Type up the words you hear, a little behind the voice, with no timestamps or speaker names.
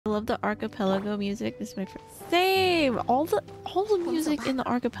love the archipelago music. This is my same. All the music in the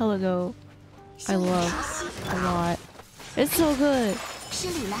archipelago, I love a lot. It's so good.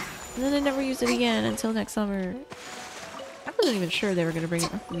 And then I never used it again until next summer. I wasn't even sure they were gonna bring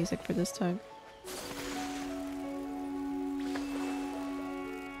up music for this time.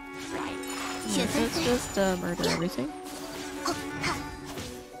 Yeah, so let's just murder everything.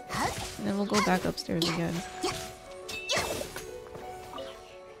 And then we'll go back upstairs again.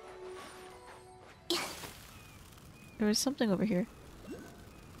 There was something over here.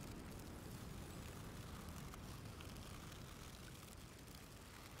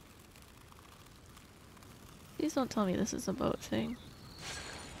 Please don't tell me this is a boat thing.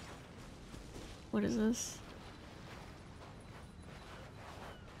 What is this?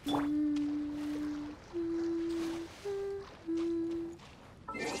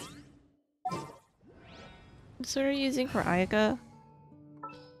 What are you using for Ayaka?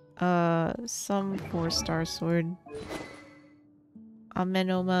 Some 4-star sword.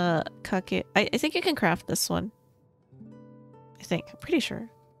 Amenoma Kake. I think you can craft this one. I think. I'm pretty sure.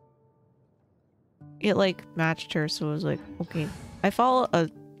 It like matched her, so it was like, okay. I follow a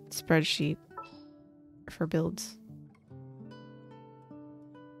spreadsheet for builds.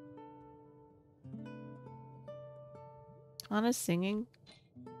 Anna's singing?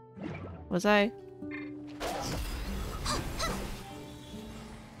 Was I?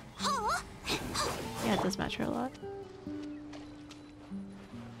 Yeah, it does match her a lot.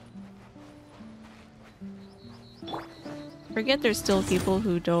 Forget there's still people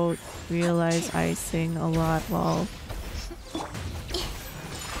who don't realize I sing a lot while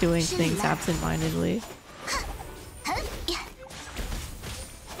doing things absent-mindedly. Can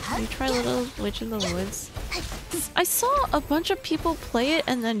you try Little Witch in the Woods? I saw a bunch of people play it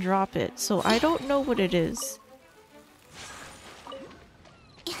and then drop it, so I don't know what it is.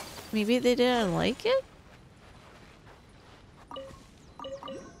 Maybe they didn't like it?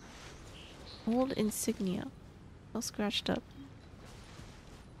 Old insignia. All scratched up.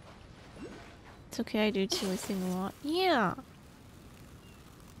 It's okay, I do too. I sing a lot. Yeah!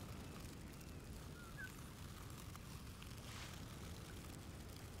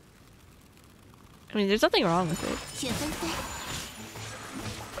 I mean, there's nothing wrong with it.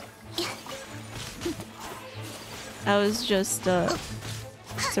 I was just,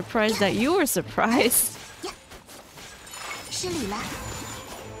 surprised that you were surprised.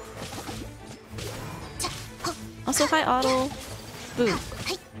 Also, hi Otto. Boo.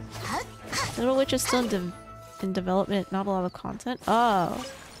 Little Witch is still in development, not a lot of content. Oh.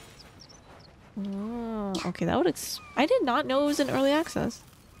 Oh, okay, that would I did not know it was in early access.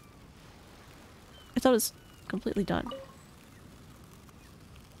 I thought it was completely done.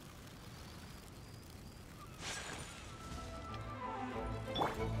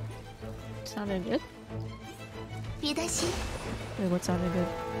 Sounded good? Wait, what sounded good?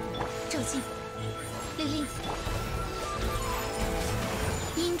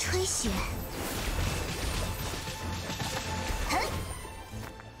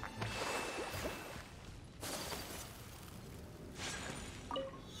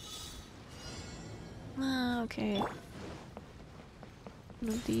 Ah, okay. One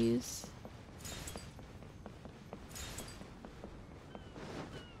of these.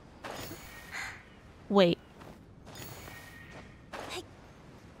 Wait.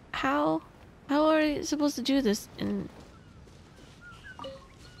 How are you supposed to do this in...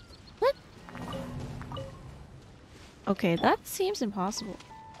 What? Okay, that seems impossible.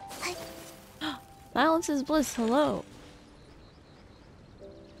 Balance is bliss, hello.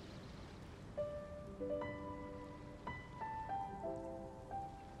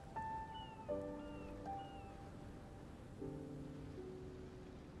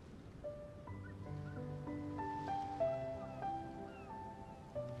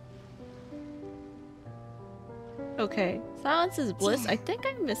 Okay, silence is bliss. I think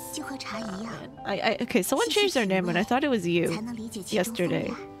I missed. Okay, someone changed their name and I thought it was you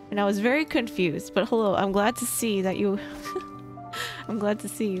yesterday, and I was very confused. But hello, I'm glad to see that you. I'm glad to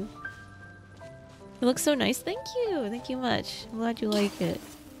see you. It looks so nice. Thank you much. I'm glad you like it.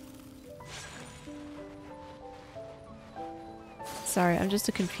 Sorry, I'm just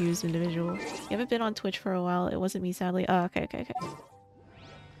a confused individual. You haven't been on Twitch for a while. It wasn't me, sadly. Oh, okay.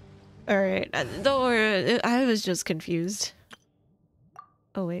 Alright, don't worry, I was just confused.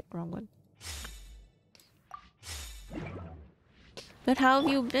 Oh wait, wrong one. But how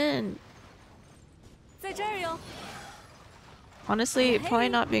have you been? Honestly, probably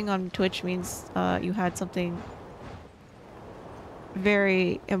not being on Twitch means you had something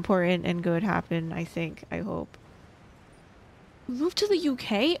very important and good happen, I think. I hope. Move to the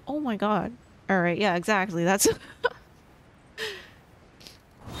UK? Oh my god. Alright, yeah, exactly. That's...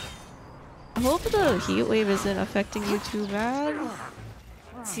 I hope the heat wave isn't affecting you too bad.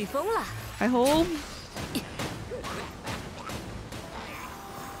 I hope.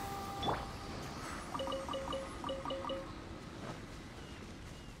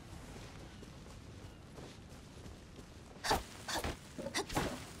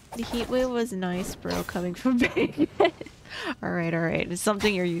 The heat wave was nice, bro, coming from Vegas. Alright, alright. It's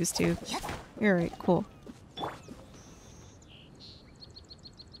something you're used to. You're right, cool.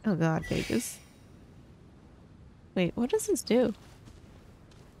 Oh god, Vegas. Wait, what does this do?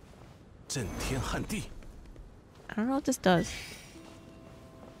 I don't know what this does.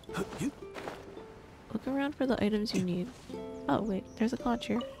 Look around for the items you need. Oh wait, there's a conch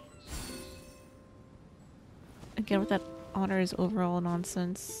here. Again with that honors overall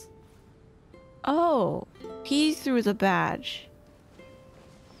nonsense. Oh! He threw the badge.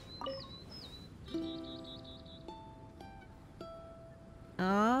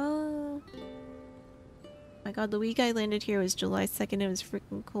 Oh. My god, the week I landed here was July 2nd. It was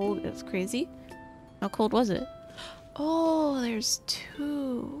freaking cold. It was crazy. How cold was it? Oh, there's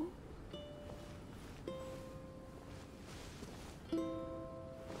two.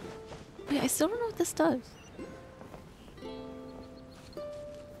 Wait, I still don't know what this does.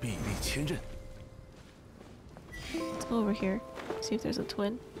 Let's go over here. See if there's a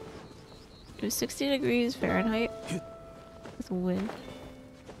twin. It was 60 degrees Fahrenheit. With wind.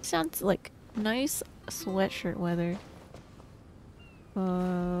 Sounds like nice sweatshirt weather.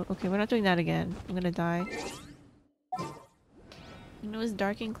 Okay, we're not doing that again. I'm gonna die. You know, it was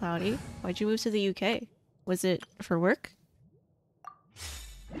dark and cloudy. Why'd you move to the UK? Was it for work?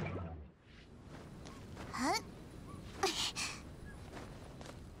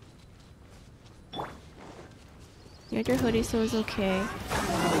 You had your hoodie, so it was okay.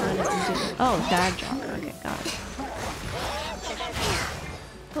 Oh, dad joke. Okay, got it.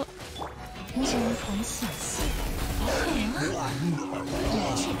 Oh.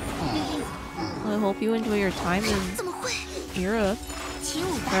 Well, I hope you enjoy your time in Europe.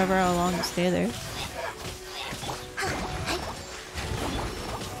 Forever how long you stay there.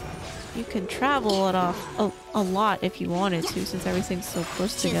 You can travel it off a lot if you wanted to, since everything's so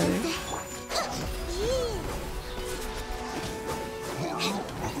close together.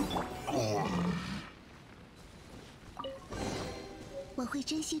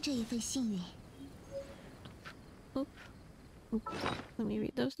 Oop. Oop. Let me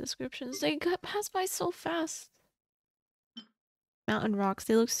read those descriptions. They got passed by so fast. Mountain rocks.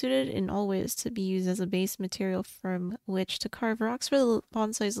 They look suited in all ways to be used as a base material from which to carve rocks for the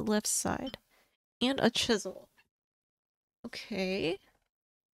bonsai's left side. And a chisel. Okay.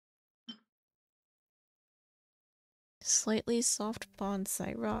 Slightly soft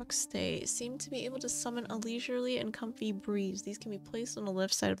bonsai rocks. They seem to be able to summon a leisurely and comfy breeze. These can be placed on the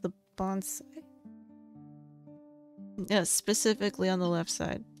left side of the bonsai. Yes, specifically on the left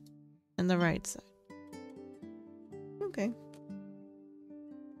side. And the right side. Okay.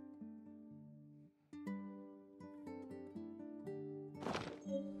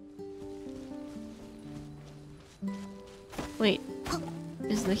 Wait.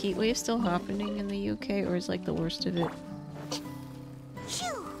 Is the heat wave still happening in the UK, or is like the worst of it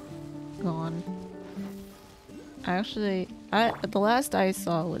gone? Actually, the last I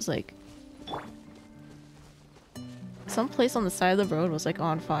saw was like some place on the side of the road was like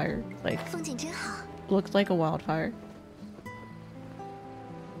on fire, like looked like a wildfire.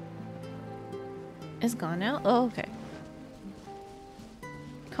 It's gone now? Oh, okay.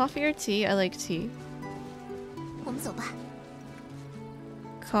 Coffee or tea? I like tea.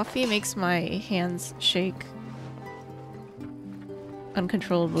 Coffee makes my hands shake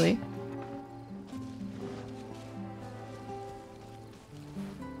uncontrollably.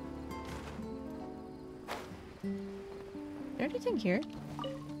 Is there anything here?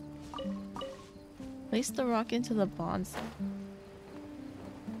 Place the rock into the bonsai.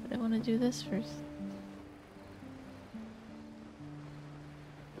 But I want to do this first.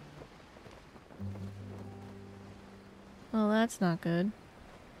 Well, that's not good.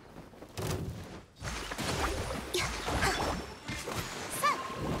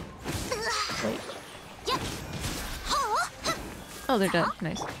 Wait. Oh, they're dead.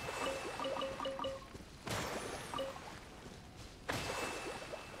 Nice.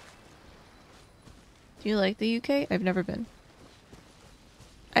 Do you like the UK? I've never been.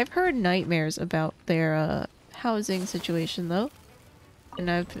 I've heard nightmares about their housing situation though. And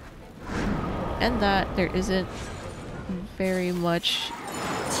that there isn't very much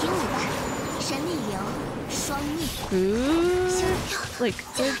Food? Like,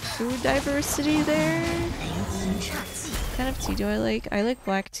 good food diversity there? What kind of tea do I like? I like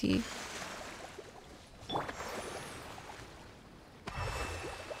black tea.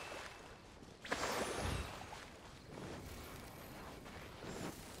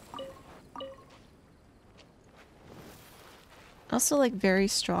 I also like very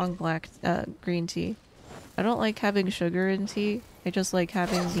strong green tea. I don't like having sugar in tea. I just like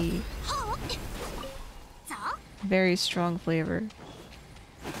having the very strong flavor.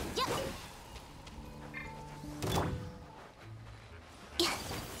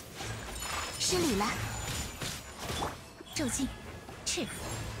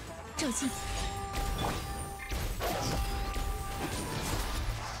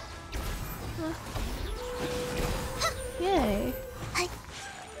 Yay.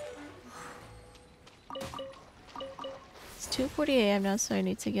 It's 2:40 AM now, so I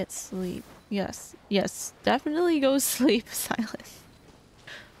need to get sleep. Yes. Yes. Definitely go sleep, Silas.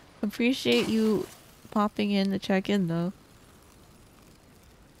 Appreciate you popping in to check in, though.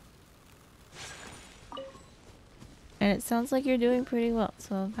 And it sounds like you're doing pretty well,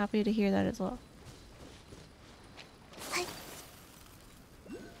 so I'm happy to hear that as well.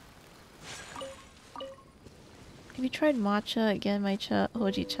 Have you tried matcha? Again, matcha,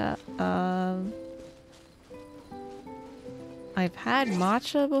 hojicha. I've had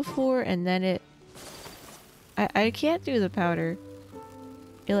matcha before, and then I can't do the powder.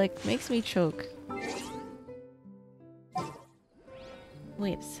 It like makes me choke.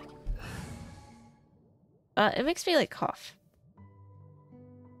 Wait a second. It makes me like cough.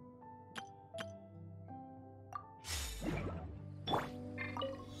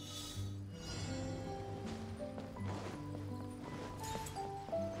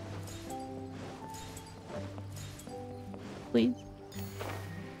 Please.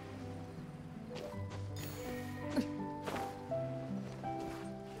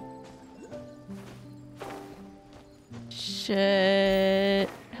 Shit.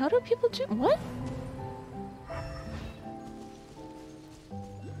 How do people do what?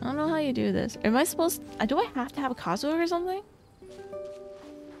 I don't know how you do this. Am I supposed do I have to have a Kazuo or something?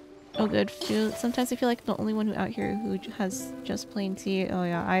 Oh good. Sometimes I feel like the only one out here who has just plain tea. Oh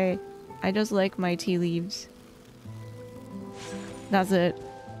yeah, I just like my tea leaves. That's it.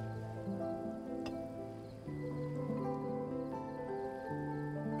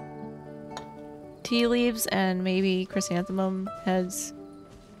 Tea leaves and maybe chrysanthemum heads.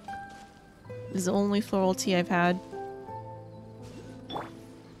 This is the only floral tea I've had.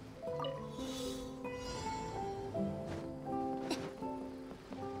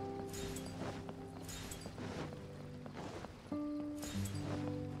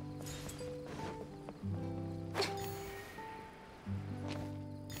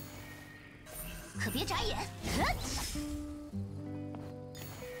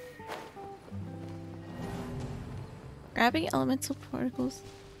 Grabbing elemental particles.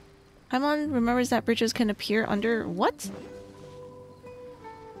 Paimon remembers that bridges can appear under... What?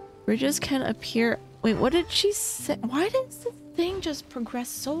 Bridges can appear... Wait, what did she say? Why does the thing just progress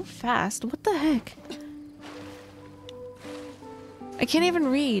so fast? What the heck? I can't even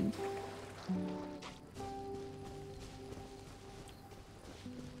read.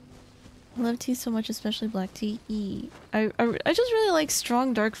 I love tea so much, especially black tea. I just really like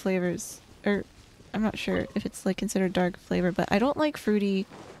strong dark flavors. Or... I'm not sure if it's like considered dark flavor, but I don't like fruity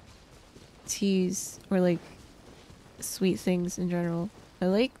teas or like sweet things in general. I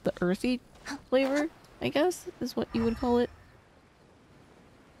like the earthy flavor, I guess, is what you would call it.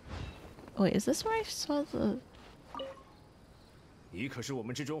 Oh, wait, is this where I saw the... 你可是我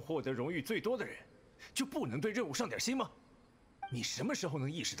们之中获得荣誉最多的人，就不能对任务上点心吗？你什么时候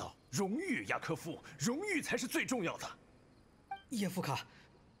能意识到荣誉，雅科夫，荣誉才是最重要的？叶夫卡。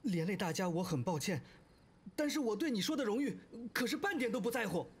 连累大家，我很抱歉，但是我对你说的荣誉可是半点都不在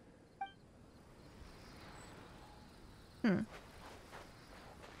乎。I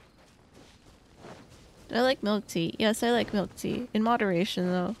like milk tea. Yes, I like milk tea. In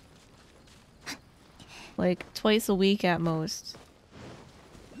moderation, though. Like, twice a week at most.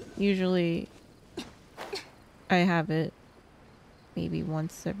 Usually, I have it maybe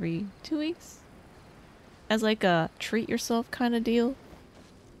once every 2 weeks. As like a treat yourself kind of deal.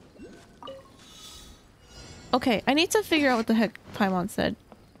 Okay, I need to figure out what the heck Paimon said.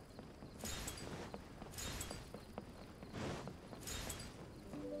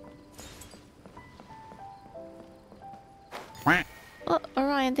 Oh,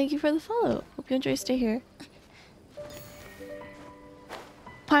 Orion, thank you for the follow. Hope you enjoy stay here.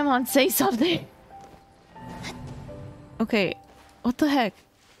 Paimon, say something! Okay, what the heck?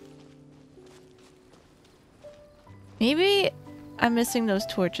 Maybe I'm missing those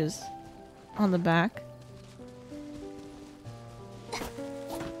torches on the back.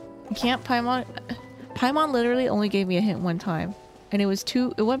 I can't Paimon. Paimon literally only gave me a hint one time. And it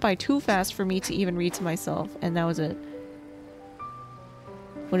went by too fast for me to even read to myself, and that was it.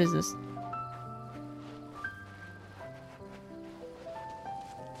 What is this?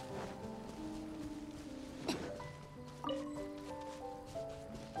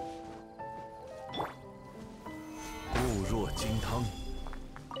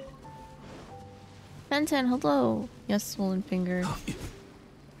 Fenton, hello. Yes, swollen finger.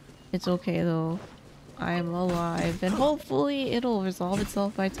 It's okay though. I'm alive, and hopefully it'll resolve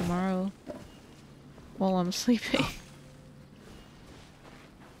itself by tomorrow while I'm sleeping.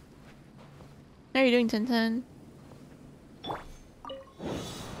 How are you doing, Tintin?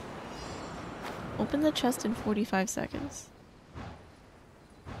 Open the chest in 45 seconds.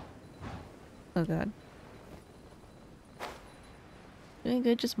 Oh god. Doing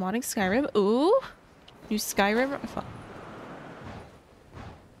good, just modding Skyrim. Ooh! New Skyrim...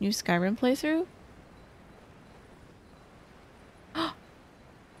 New Skyrim playthrough?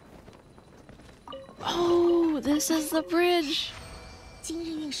 Oh, this is the bridge!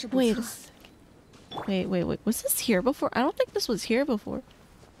 Wait a second. Wait. Was this here before? I don't think this was here before.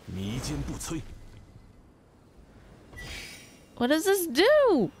 What does this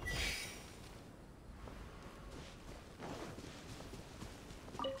do?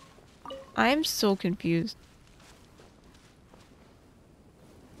 I'm so confused.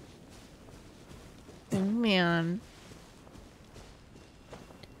 Oh man.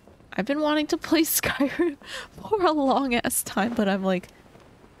 I've been wanting to play Skyrim for a long ass time, but I'm like,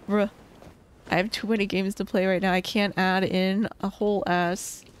 bruh, I have too many games to play right now. I can't add in a whole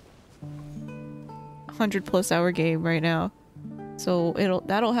ass 100+ hour game right now. So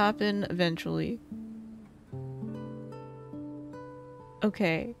that'll happen eventually.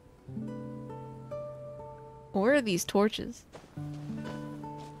 Okay. Where are these torches?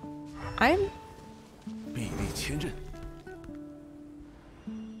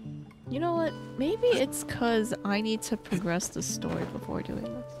 You know what? Maybe it's cause I need to progress the story before doing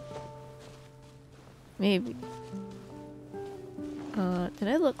this. Maybe. Did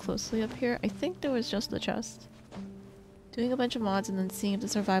I look closely up here? I think there was just the chest. Doing a bunch of mods and then seeing if the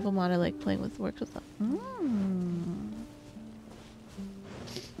survival mod I like playing with works with them.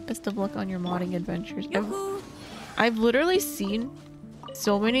 Best of luck on your modding adventures. I've literally seen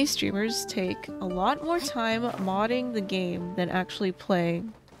so many streamers take a lot more time modding the game than actually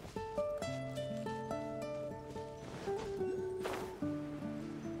playing.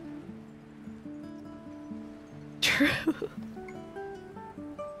 True.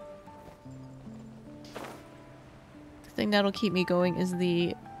 The thing that'll keep me going is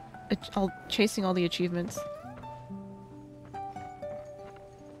chasing all the achievements.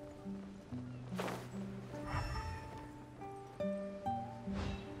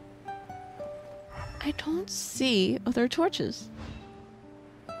 I don't see other torches.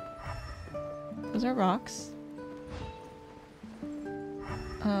 Those are rocks.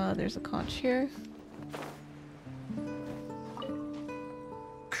 There's a conch here.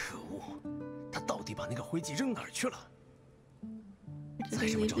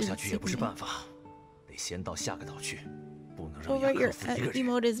 Over your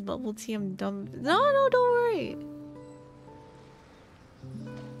emote is bubble tea. I'm dumb. No, don't worry.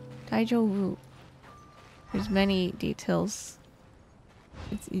 Daijo Wu. There's many details.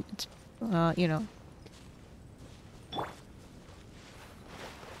 It's you know.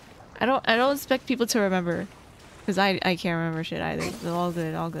 I don't expect people to remember, because I can't remember shit either. They're all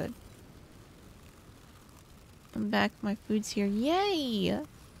good, all good. I'm back. My food's here. Yay!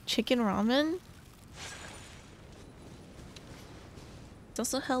 Chicken ramen. It's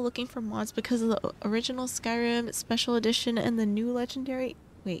also hell looking for mods because of the original Skyrim Special Edition and the new Legendary.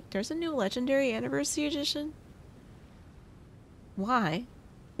 Wait, there's a new Legendary Anniversary Edition? Why?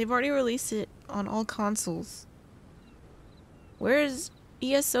 They've already released it on all consoles. Where's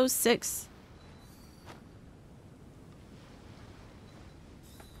ESO 6?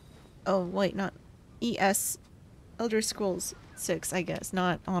 Oh, wait, not ES. Elder Scrolls 6, I guess,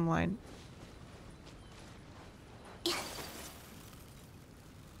 not online.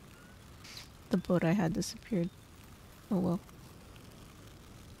 The boat I had disappeared. Oh well.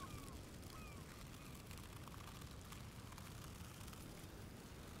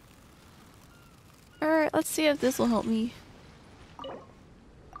 Alright, let's see if this will help me.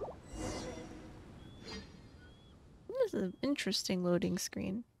 This is an interesting loading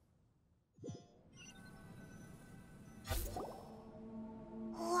screen.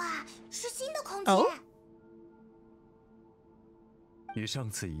 Oh? 与上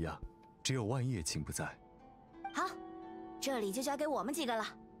次一样，只有万叶卿不在。好，这里就交给我们几个了。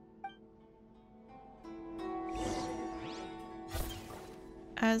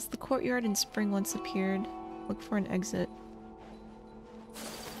As the courtyard in spring once appeared, look for an exit.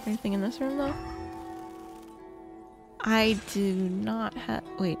 Anything in this room though? I do not have.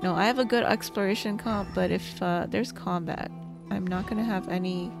 Wait, no, I have a good exploration comp, but if there's combat, I'm not gonna have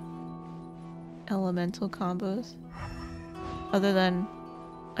any elemental combos other than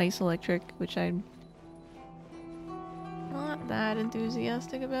ice electric, which I'm not that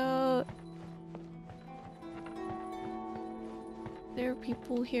enthusiastic about. There are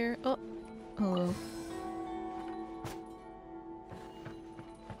people here. Oh, hello.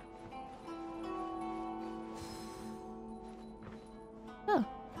 Oh.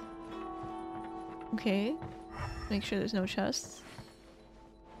 Okay. Make sure there's no chests.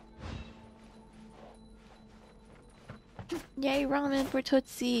 Yay, ramen for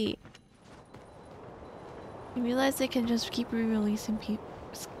Tootsie! You realize they can just keep re-releasing people.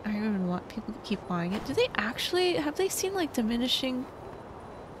 I don't even want people to keep buying it. Do they actually? Have they seen like diminishing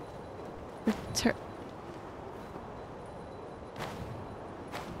return?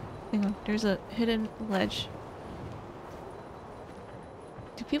 Hang on, there's a hidden ledge.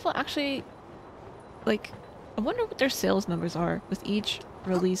 Do people actually like? I wonder what their sales numbers are with each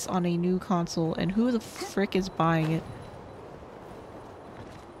release on a new console, and who the frick is buying it?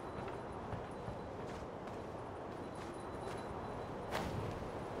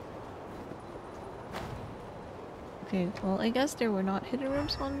 Okay, well, I guess there were not hidden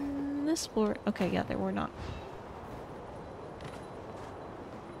rooms on this floor. Okay, yeah, there were not.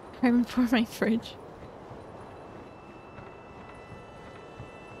 I'm for my fridge.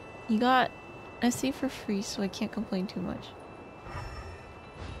 You got SC for free, so I can't complain too much.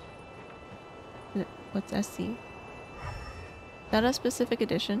 What's SC? Is that a specific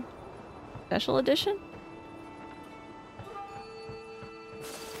edition? Special edition?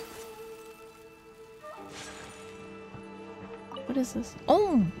 What is this?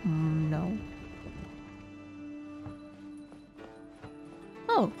 Oh, no.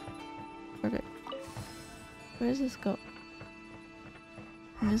 Oh, perfect. Where does this go?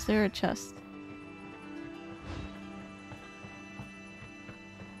 And is there a chest?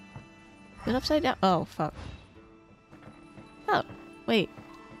 Is it upside down? Oh, fuck. Oh, wait.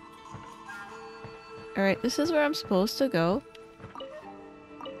 Alright, this is where I'm supposed to go.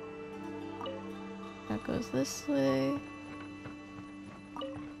 That goes this way.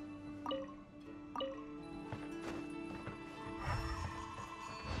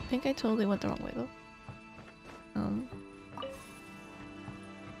 I think I totally went the wrong way though.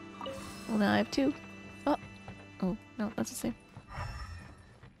 Well, now I have two. Oh, oh no, that's the same.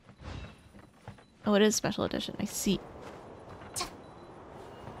 Oh, it is special edition. I see.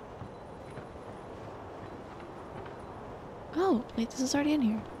 Oh, wait, this is already in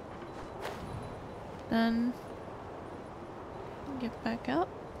here. Then get back out.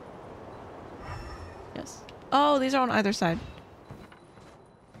 Yes. Oh, these are on either side.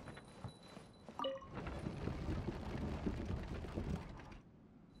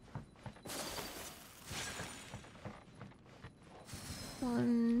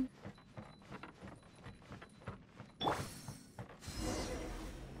 One.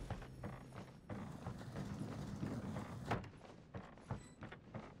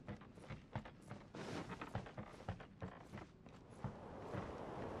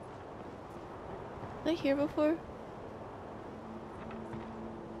 Was I here before?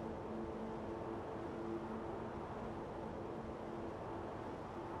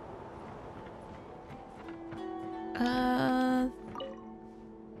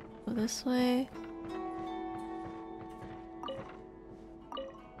 Go this way.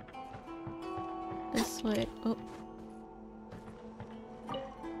 This way. Oh.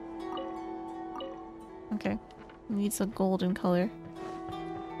 Okay. Needs a golden color,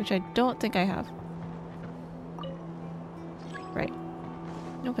 which I don't think I have. Right.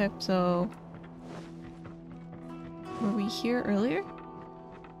 Okay, so were we here earlier?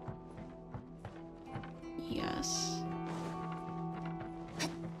 Yes.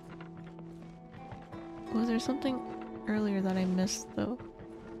 Was there something earlier that I missed though?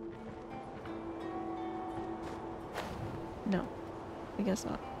 No. I guess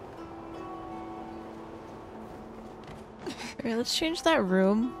not. Alright, let's change that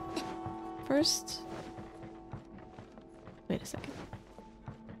room first. Wait a second.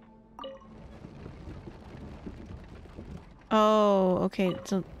 Oh, okay.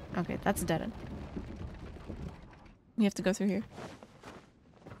 So, okay, that's a dead end. We have to go through here.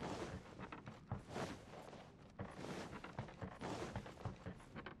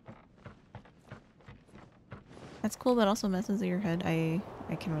 That's cool, but also messes with your head. I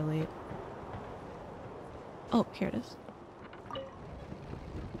can relate. Oh, here it is.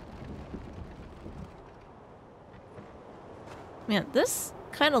 Man, this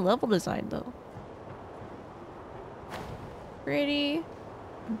kind of level design though. Pretty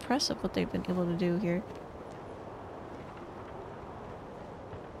impressive what they've been able to do here.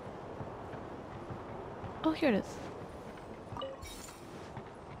 Oh, here it is.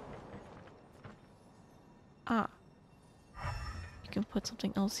 Ah. You can put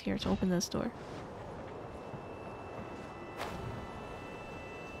something else here to open this door.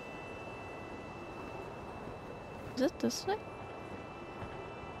 Is it this way?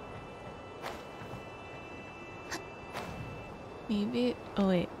 Maybe. Oh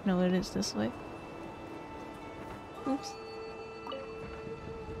wait, no, it is this way. Oops.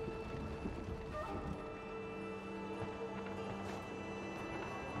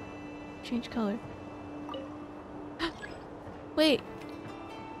 Change color. Wait.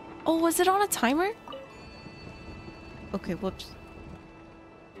 Oh, was it on a timer? Okay, whoops.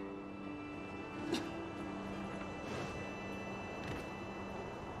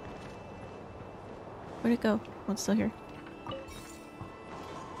 Where'd it go? Oh, it's still here.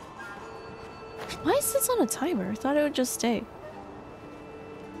 Why is this on a timer? I thought it would just stay.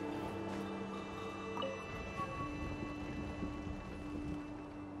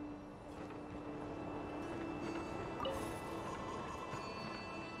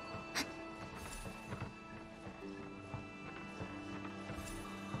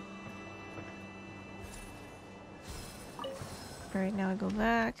 Alright, now I go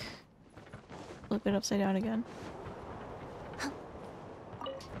back. Flip it upside down again.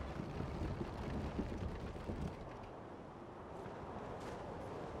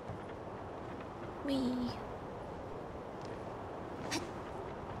 Whee.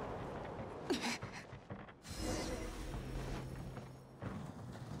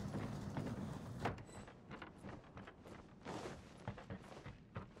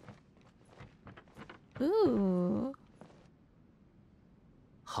 Ooh.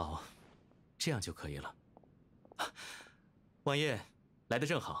 好，这样就可以了。晚夜，来得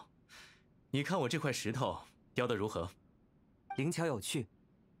正好。你看我这块石头雕得如何？灵巧有趣。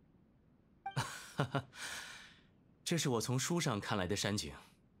哈哈，这是我从书上看来的山景。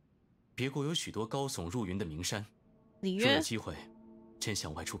别国有许多高耸入云的名山，若有机会，真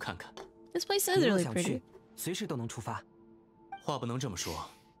想外出看看。This place is really pretty. 随时都能出发。话不能这么说，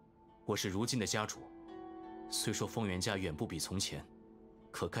我是如今的家主。虽说丰原家远不比从前。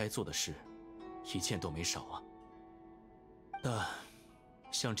 可该做的事，一件都没少啊。但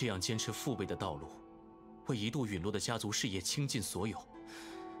像这样坚持父辈的道路，为一度陨落的家族事业倾尽所有，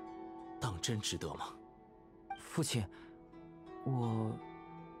当真值得吗？父亲，我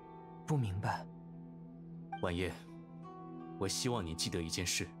不明白。晚夜，我希望你记得一件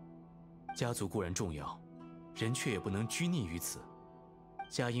事：家族固然重要，人却也不能拘泥于此。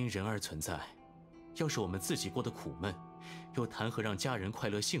家因人而存在，要是我们自己过得苦闷。 又谈何让家人快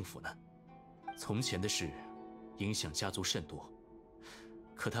乐幸福呢？从前的事，影响家族甚多，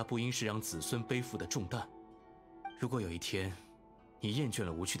可它不应是让子孙背负的重担。如果有一天，你厌倦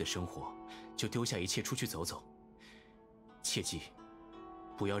了无趣的生活，就丢下一切出去走走。切记，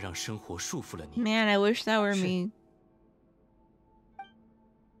不要让生活束缚了你。Man, I wish that were me.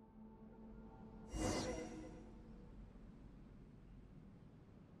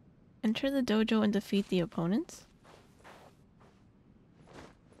 Enter the dojo and defeat the opponents.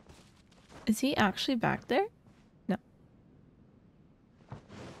 Is he actually back there? No.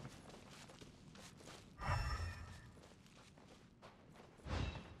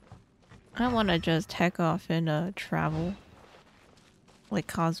 I want to just heck off and travel. Like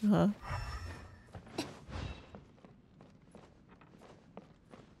Kazuha.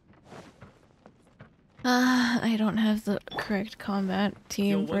 I don't have the correct combat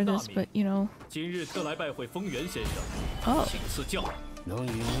team for this, but you know. 今日特来拜会丰原先生， Oh. 请赐教。 能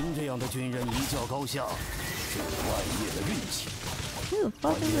与您这样的军人一较高下，是万叶的运气。 Who the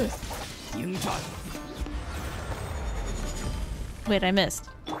fuck is this? 迎战！ Wait, I missed.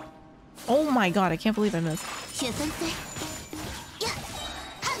 Oh my god, I can't believe I missed. 雪纷飞，呀，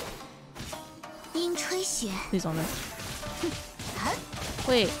冰吹雪。 Please don't miss.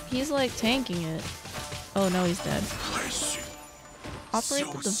 Wait, he's like tanking it. Oh no, he's dead.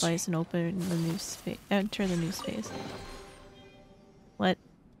 Operate the device and open the new space. Enter the new space. What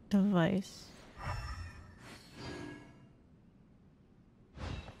device?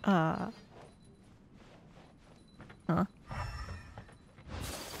 Huh.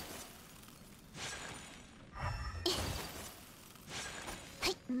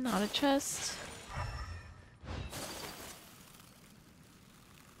 Not a chest.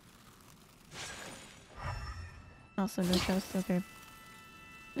 Also no chest, okay.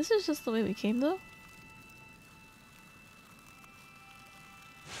 This is just the way we came though?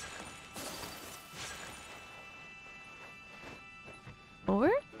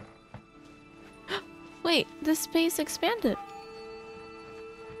 Over? Wait, this space expanded.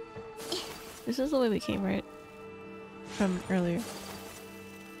 This is the way we came, right? From earlier.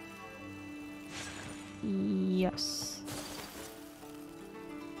 Yes.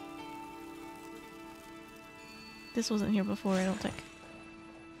 This wasn't here before, I don't think.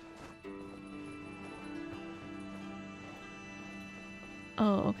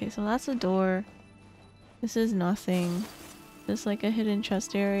 Oh, okay, so that's a door. This is nothing. This like a hidden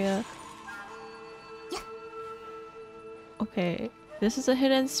chest area. Okay, this is a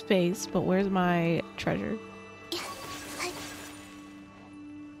hidden space, but where's my treasure?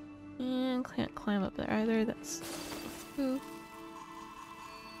 And can't climb up there either, that's... Ooh.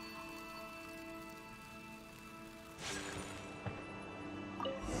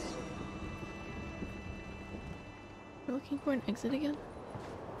 We're looking for an exit again?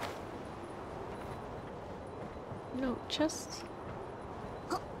 No, chest.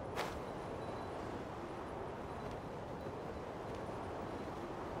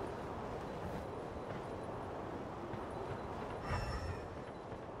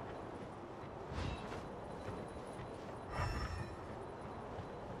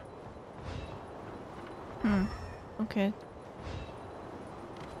 Okay.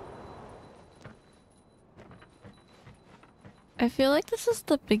 I feel like this is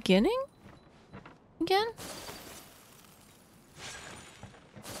the beginning? Again?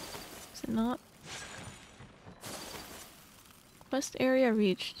 Is it not? Quest area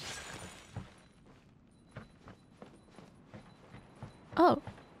reached. Oh.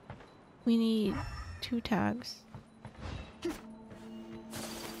 We need 2 tags.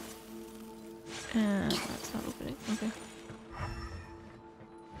 And that's not opening. Okay.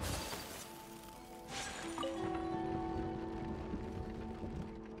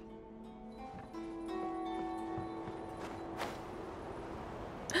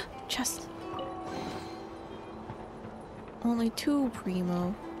 Chest. Only 2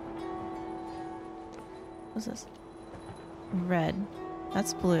 primo. What's this? Red.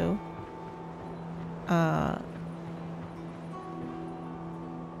 That's blue.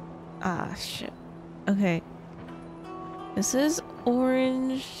 Ah, shit. Okay. This is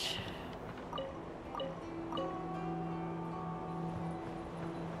orange.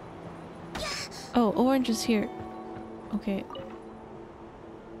 Oh, orange is here. Okay.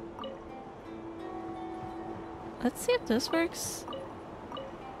 Let's see if this works.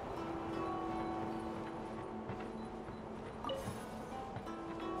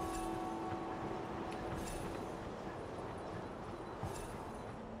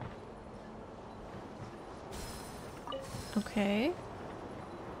 Okay.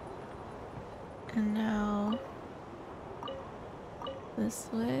 And now this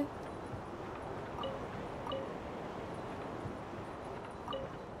way.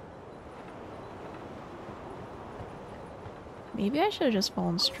 Maybe I should have just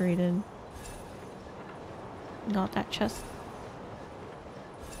fallen straight in. Not that chest.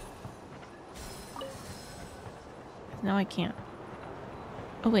 Now I can't.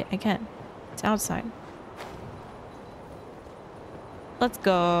 Oh wait, I can. It's outside. Let's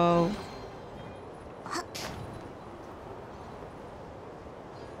go.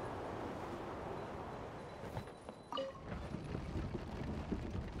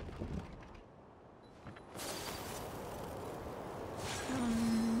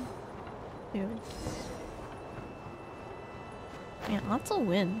 Dude. Man, lots of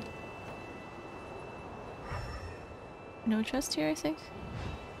wind. No chest here, I think.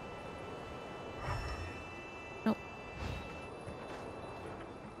 Nope.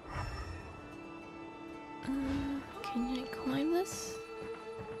 Can I climb this?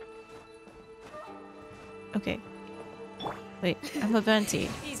 Okay. Wait, I'm a venti.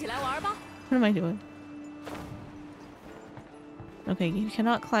 What am I doing? Okay, you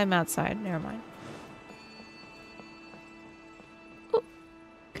cannot climb outside. Never mind. Ooh,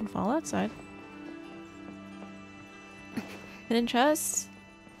 can fall outside. Hidden chest?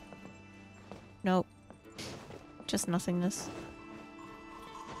 Nope. Just nothingness.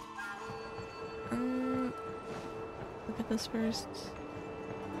 Look at this first.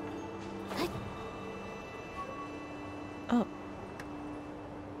 Oh.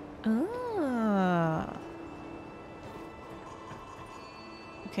 Ah.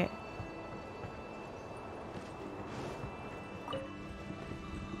 Okay.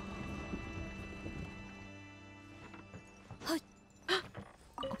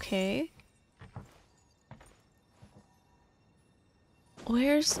 Okay.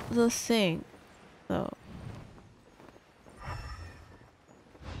 Where's the thing, though?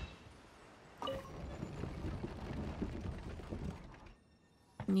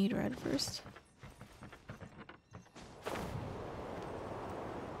 Need red first.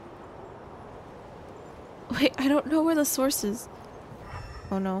 Wait, I don't know where the source is.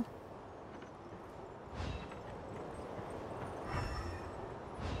 Oh no.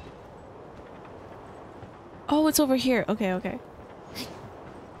 Oh, it's over here. Okay, okay.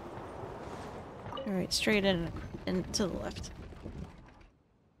 Alright, straight in and to the left.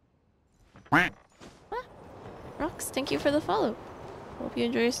 Ah, Rox, thank you for the follow. Hope you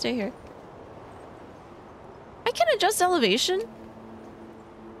enjoy your stay here. I can adjust elevation?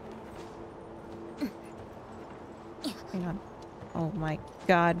 Hang on. Oh my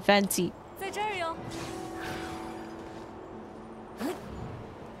god, Venti.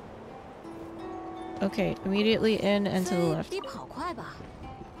 Okay, immediately in and to the left.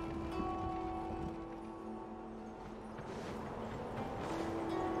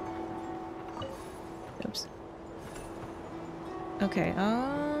 Oops. Okay,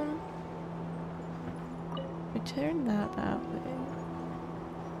 we turn that way.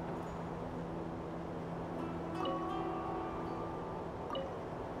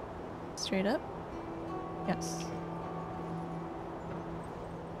 Straight up? Yes.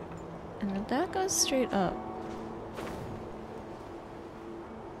 And if that goes straight up,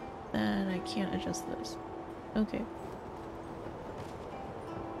 then I can't adjust this. Okay.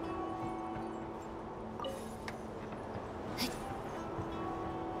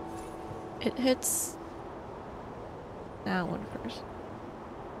 It hits that one first.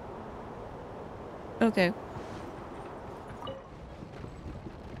 Okay.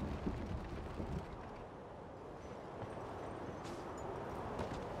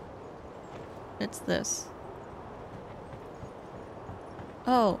 It's this.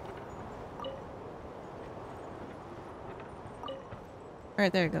 Oh.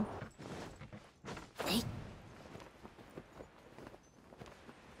 Alright, there you go.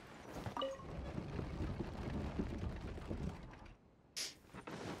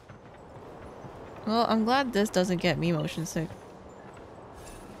 Well, I'm glad this doesn't get me motion sick.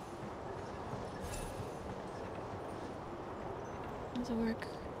 Does it work?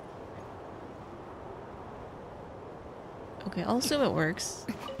 Okay, I'll assume it works.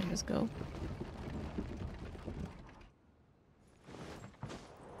 Let's go.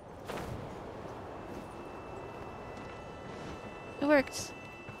 It worked!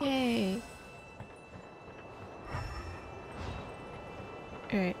 Yay!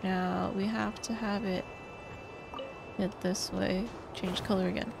 Alright, now we have to have it hit this way. Change color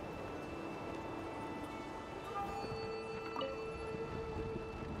again.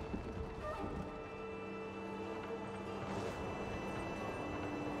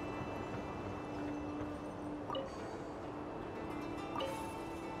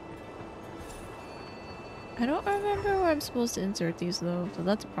 I don't remember where I'm supposed to insert these though, so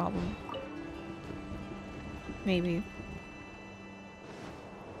that's a problem. Maybe.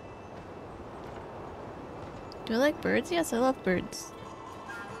 Do I like birds? Yes, I love birds.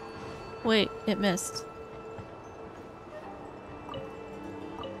 Wait, it missed.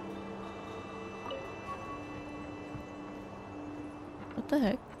 What the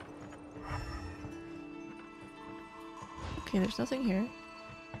heck? Okay, there's nothing here.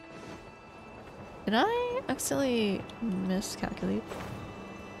 Did I accidentally miscalculate?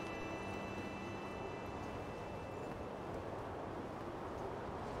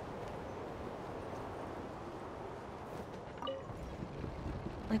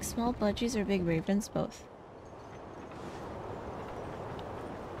 Like small budgies or big ravens? Both.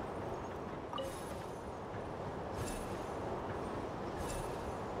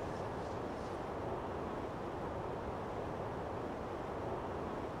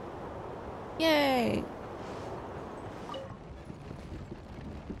 Yay!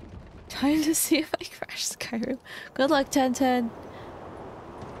 Time to see if I crash Skyrim. Good luck, 1010.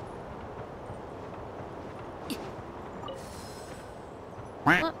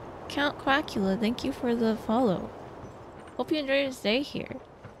 Well, Count Quackula, thank you for the follow. Hope you enjoyed your stay here.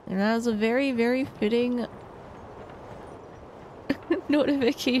 And that was a very, very fitting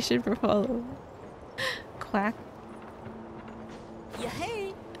notification for follow. Quack. Yeah,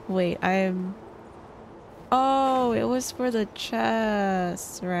 hey. Wait, I'm... Oh, it was for the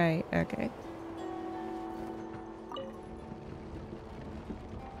chest. Right, okay.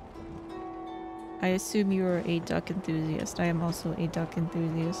 I assume you are a duck enthusiast. I am also a duck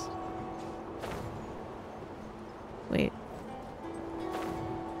enthusiast. Wait.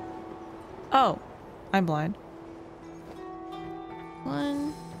 Oh, I'm blind.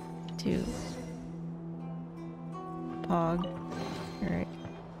 1, 2. Pog. Alright.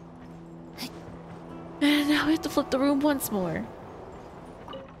 And now we have to flip the room once more.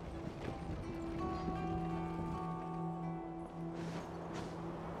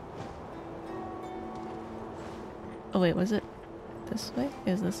 Oh wait, was it this way?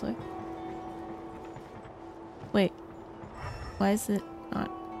 It was this way. Wait. Why is it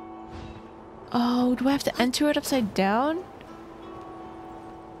not? Oh, do I have to enter it upside down?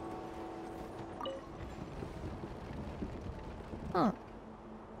 Huh.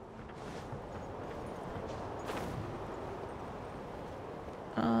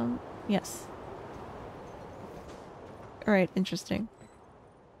 Yes. Alright, interesting.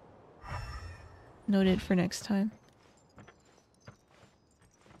 Noted for next time.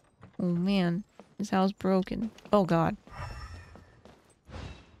 Oh man, this house broken. Oh god.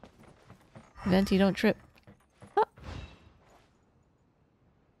 Venti, don't trip. Oh.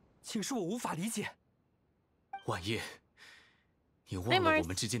 请恕我无法理解。晚夜，你忘了我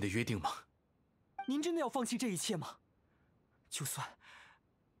们之间的约定吗？您真的要放弃这一切吗？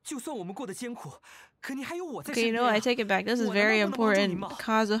就算我们过得艰苦，可您还有我在身边。Okay, you know, I take it back. This is very important.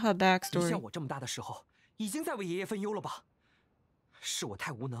 Kazuha 你 backstory. 像我这么大的时候，已经在为爷爷分忧了吧？是我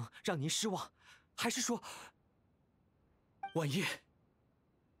太无能，让您失望，还是说，晚夜，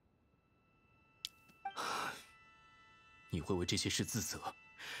你会为这些事自责，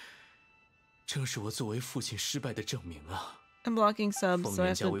正是我作为父亲失败的证明啊！ I'm blocking subs, 凤 so I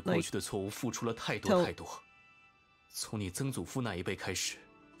元 have 家 to 为过 like 去的错误付出了太多太多。从你曾祖父那一辈开始，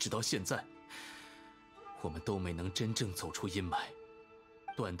直到现在，我们都没能真正走出阴霾。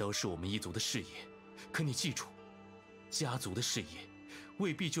断刀是我们一族的事业，可你记住，家族的事业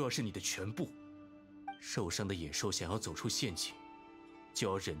未必就要是你的全部。受伤的野兽想要走出陷阱，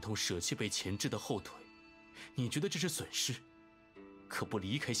就要忍痛舍弃被钳制的后腿。你觉得这是损失？可不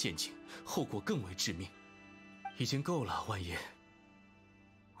离开陷阱，后果更为致命。已经够了，万叶。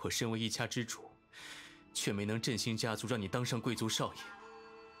我身为一家之主，却没能振兴家族，让你当上贵族少爷。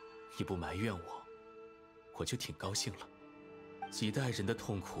你不埋怨我，我就挺高兴了。几代人的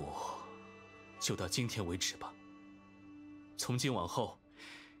痛苦，就到今天为止吧。从今往后，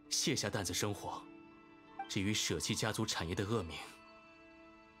卸下担子生活。至于舍弃家族产业的恶名，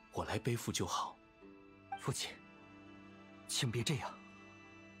我来背负就好。父亲，请别这样。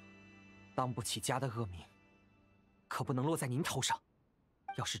当不起家的恶名，可不能落在您头上。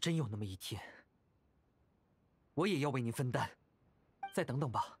要是真有那么一天，我也要为您分担。再等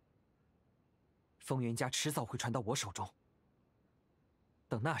等吧，风元家迟早会传到我手中。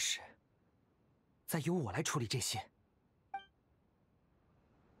等那时，再由我来处理这些。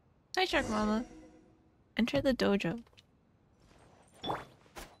Hi, Shark Mama. Enter the dojo.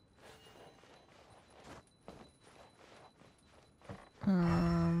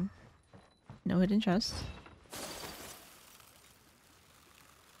 No hidden chests.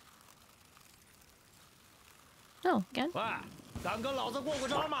 No, again? 喂，敢跟老子过过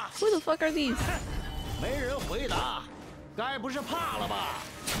招吗？ Who the fuck are these? 没人回答，该不是怕了吧？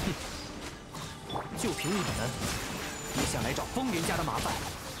就凭你们，也想来找风元家的麻烦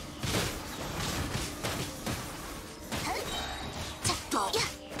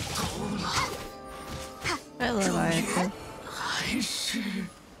？I love Ayaka.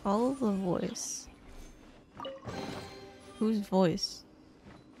 All the voice. Whose voice?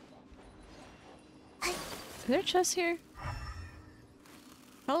 Is there chests here?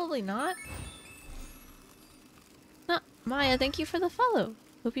 Probably not. Nah, Maya, thank you for the follow.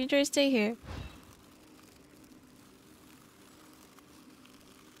 Hope you enjoy your stay here.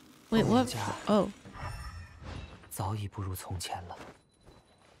 Wait, what? Oh. 早已不如从前了。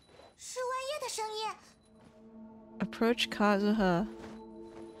是万叶的声音。 Approach Kazuha.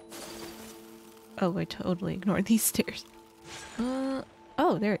 Oh, I totally ignored these stairs.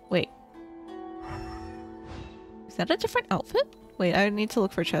 Oh, there. Wait. Is that a different outfit? Wait, I need to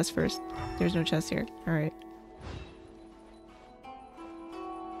look for chests first. There's no chest here. Alright.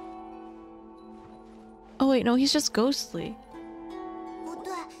 Oh, wait, no, he's just ghostly. 不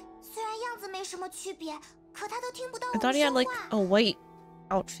对，虽然样子没什么区别，可他都听不到我 I 们 thought he had 说 like 话。 a white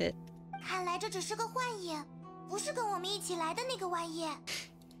outfit. 看来这只是个幻影，不是跟我们一起来的那个万叶。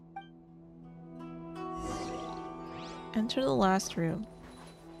 Enter the last room.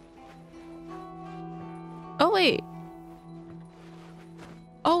 Oh, wait.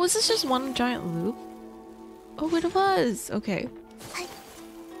 Oh, was this just one giant loop? Oh, it was. Okay.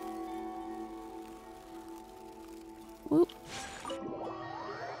 Whoop.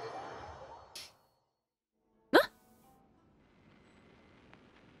 Huh?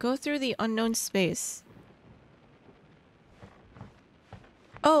 Go through the unknown space.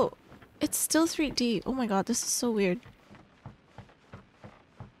 Oh, it's still 3D. Oh my god, this is so weird.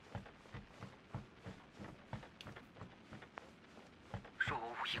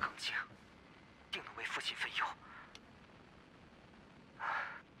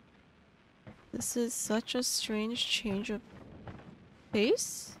 This is such a strange change of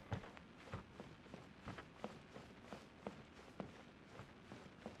pace.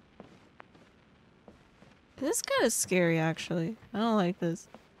 This is kind of scary, actually. I don't like this.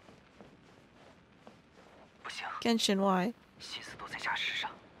 Genshin, why?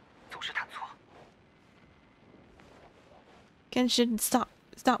 Genshin, stop.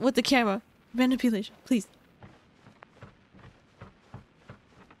 Stop with the camera. Manipulation, please.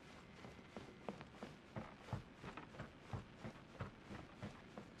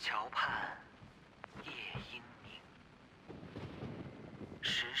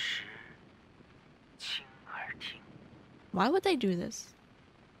 Why would they do this?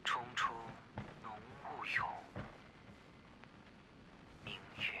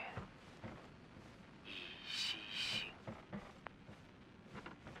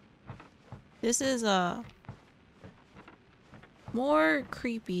 This is more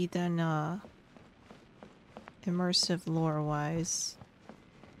creepy than immersive lore-wise.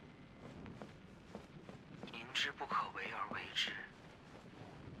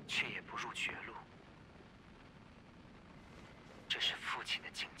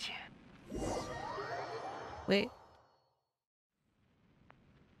 Wait.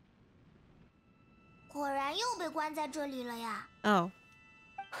 果然又被关在这里了呀。 Oh.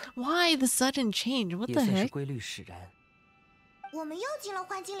 Why the sudden change? What the heck? 规律使然。我们又进了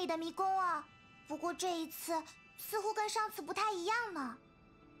幻境里的迷宫啊！不过这一次似乎跟上次不太一样呢。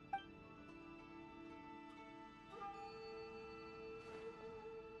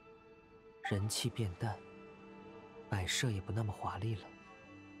人气变淡，摆设也不那么华丽了。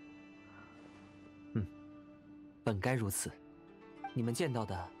本该如此。你们见到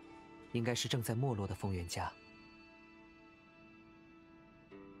的，应该是正在没落的风原家。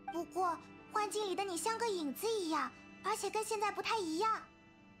 不过，幻境里的你像个影子一样，而且跟现在不太一样。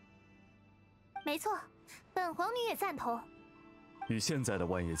没错，本皇女也赞同。与现在的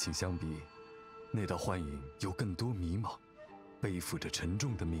万叶卿相比，那道幻影有更多迷茫，背负着沉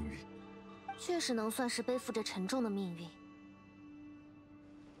重的命运。确实能算是背负着沉重的命运。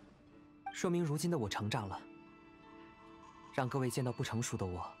说明如今的我成长了，让各位见到不成熟的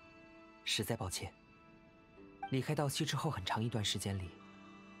我，实在抱歉。离开稻溪之后很长一段时间里。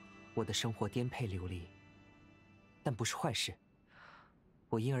 我的生活颠沛流离，但不是坏事。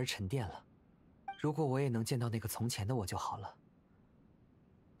我因而沉淀了。如果我也能见到那个从前的我就好了。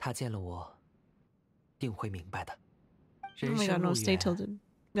他见了我，定会明白的。人生路远，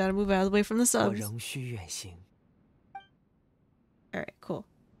 Gotta move out of the way from the subs. 我仍需远行。All right, cool.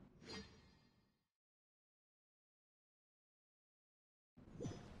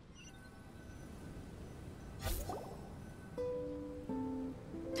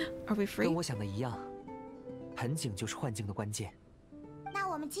 Are we free? 跟我想的一样，盆景就是幻境的关键。那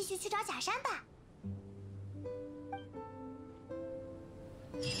我们继续去找假山吧。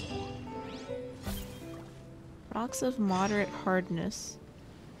Rocks of moderate hardness.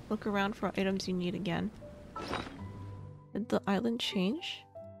 Look around for items you need again. Did the island change?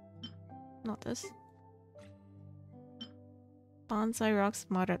 Not this. Bonsai rocks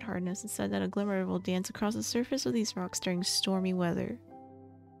of moderate hardness. It said that a glimmer will dance across the surface of these rocks during stormy weather.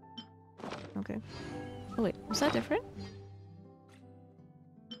 Okay. Oh wait, was that different?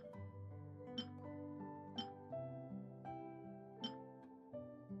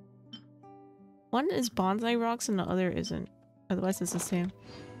 One is bonsai rocks and the other isn't. Otherwise it's the same.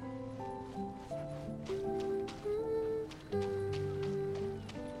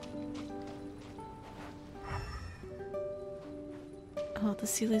 Oh, the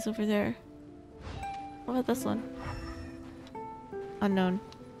Sealy's over there. What about this one? Unknown.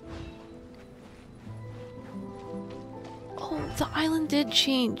 Oh, the island did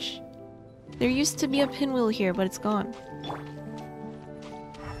change. There used to be a pinwheel here, but it's gone.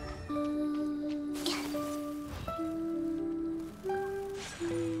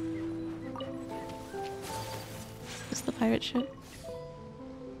 Is the pirate ship?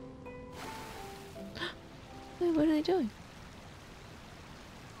 Wait, what are they doing?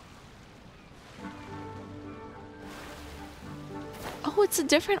 Oh, it's a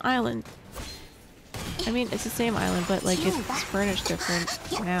different island. I mean, it's the same island, but like it's furnished different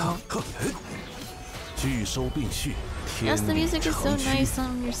now. Yes, the music is so nice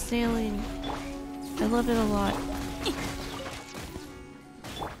when you're sailing. I love it a lot.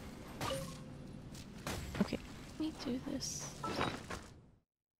 Okay, let me do this.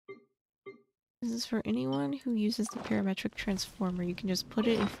 This is for anyone who uses the parametric transformer. You can just put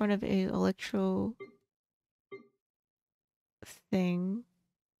it in front of a electro thing.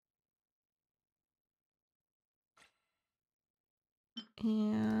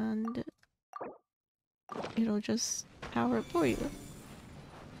 And it'll just power it for you.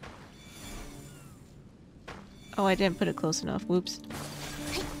 Oh, I didn't put it close enough. Whoops.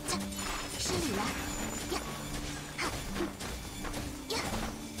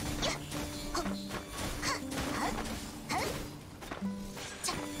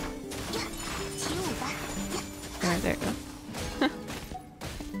 Alright, there you go.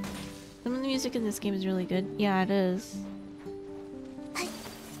 Some of the music in this game is really good. Yeah, it is.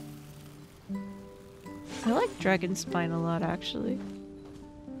 I like Dragon Spine a lot, actually.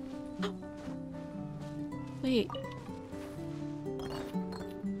 Wait.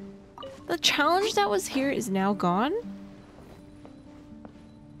 The challenge that was here is now gone?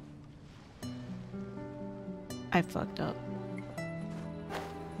 I fucked up.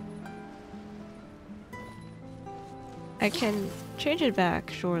 I can change it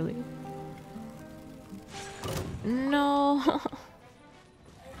back, surely. No.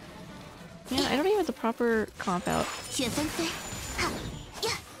 Man, I don't even have the proper comp out.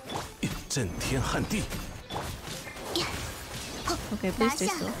 Okay, please stay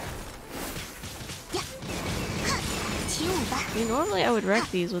still. I mean, normally I would wreck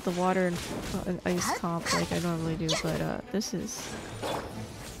these with the water and ice comp like I normally do, but this is...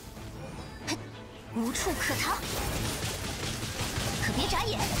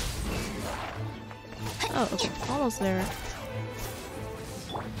 Oh, okay, almost there.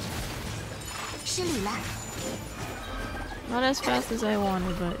 Not as fast as I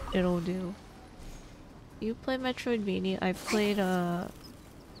wanted, but it'll do. You play Metroidvania. I played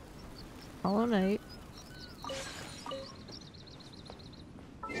Hollow Knight.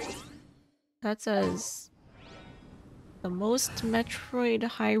 That says the most Metroid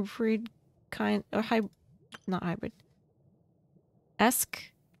hybrid kind, or not hybrid.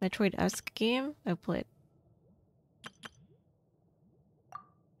 Metroid-esque game I played.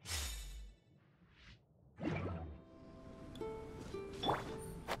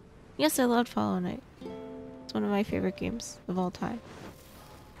 Yes, I loved Hollow Knight. It's one of my favorite games of all time.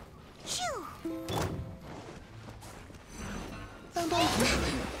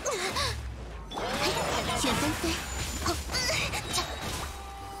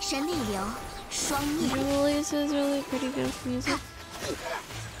 Julius is really pretty good with music.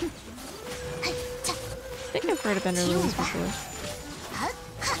 I think I've heard of Bender Lilies before.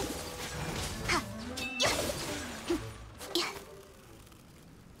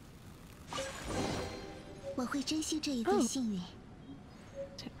 Oh.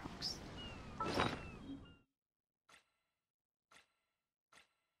 10 rocks.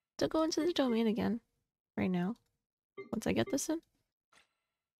 To go into the domain again. Right now. Once I get this in.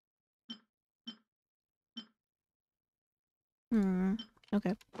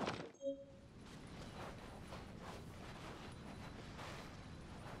 Okay.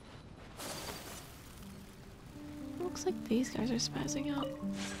 Looks like these guys are spazzing out.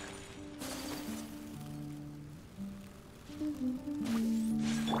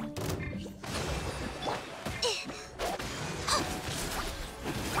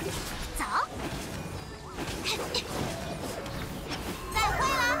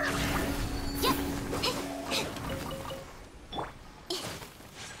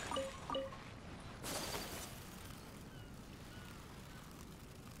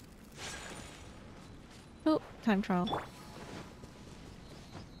 Oh, time trial.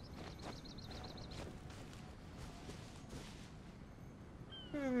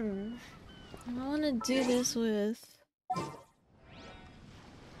 I want to do this with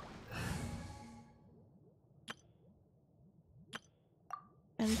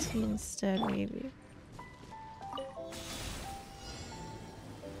NT instead, maybe.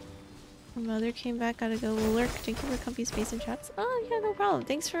 My mother came back, gotta go. We'll lurk. Thank you for comfy space and chats. Oh yeah, no problem.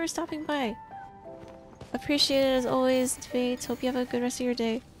 Thanks for stopping by. Appreciate it as always, Fates. Hope you have a good rest of your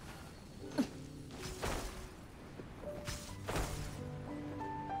day.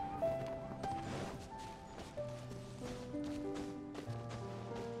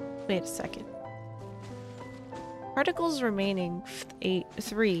 Wait a second. Particles remaining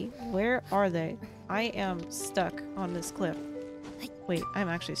 3. Where are they? I am stuck on this cliff. Wait, I'm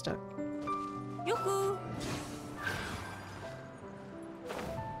actually stuck. Yoo-hoo!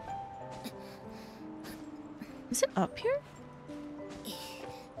 Is it up here?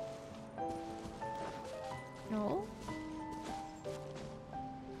 No.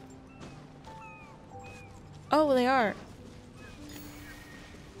 Oh, they are.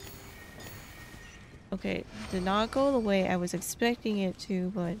 Okay, did not go the way I was expecting it to,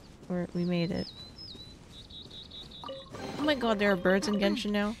 but we made it. Oh my god, there are birds in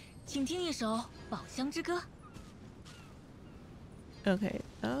Genshin now? Okay,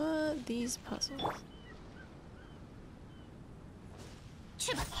 these puzzles.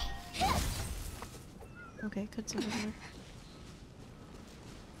 Okay, cutscene over.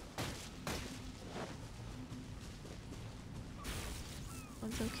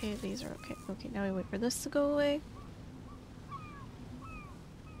 One's okay, these are okay. Okay, now we wait for this to go away.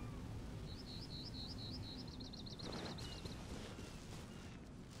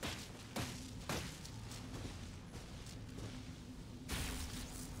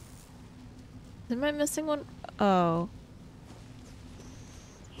 Am I missing one? Oh.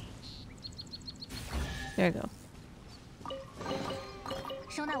 There you go.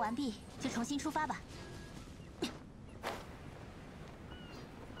 收纳完毕，就重新出发吧。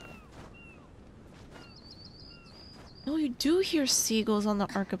 No, you do hear seagulls on the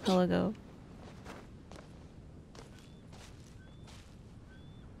archipelago.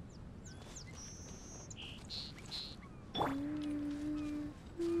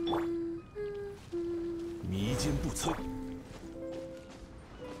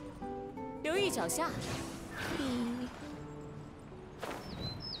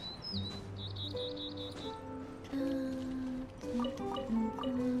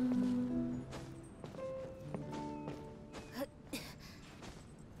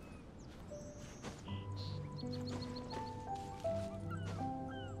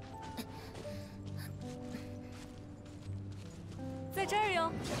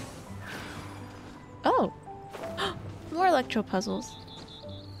 Oh! More electro puzzles.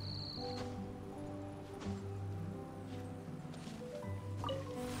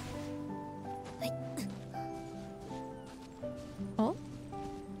 Oh?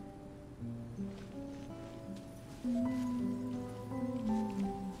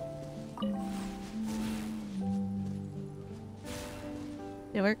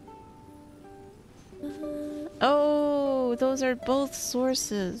 They work? Oh, those are both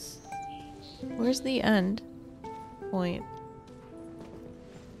sources. Where's the end point?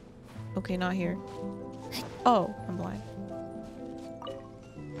 Okay, not here. Oh, I'm blind.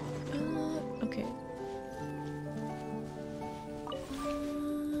 Okay.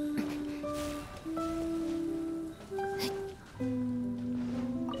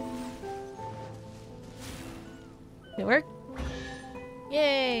 It worked?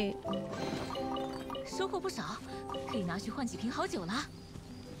 Yay! 收获不少，可以拿去换几瓶好酒了。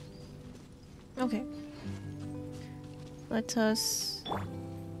 Okay. Let us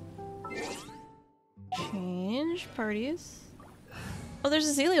change parties. Oh, there's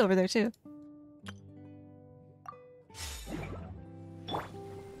a Zelia over there too.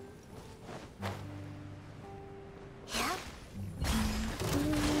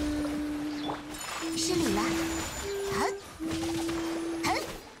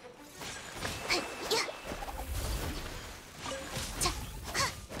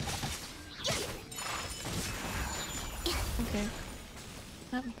 Okay.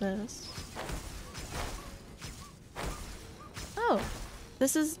 Have this. Oh,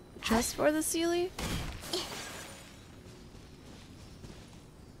 this is just for the Sealy?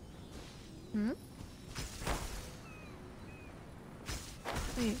 Hmm?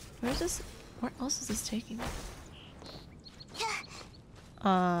 Wait, where's this? Where else is this taking me?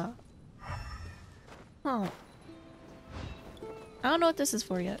 Huh. I don't know what this is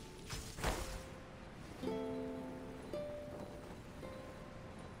for yet.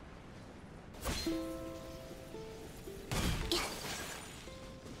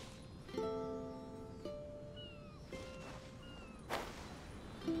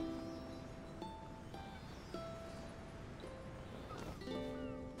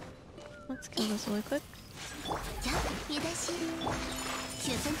 Let's kill this really quick.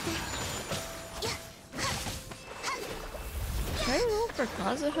 Should I roll for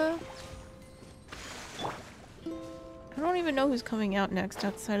Kazuha? I don't even know who's coming out next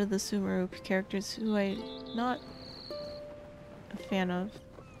outside of the Sumeru characters who I'm not a fan of.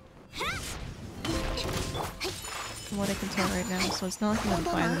 From what I can tell right now, so it's not like I'm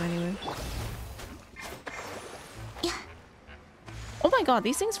gonna buy them anyway. Oh my god,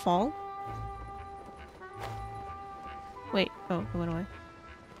 these things fall? Wait, oh, it went away.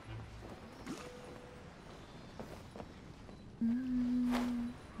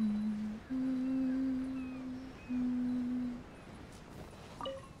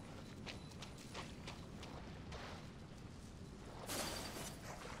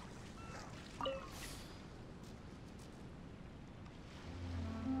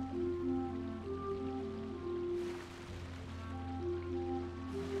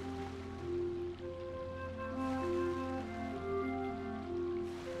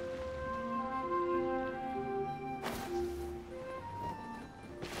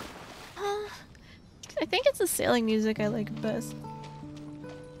 sailing music I like best.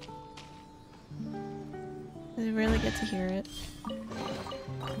 I rarely get to hear it.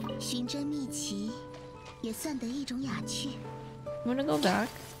 寻真觅奇，也算得一种雅趣。 I'm gonna go back,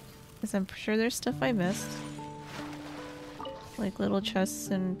 because I'm sure there's stuff I missed. Like little chests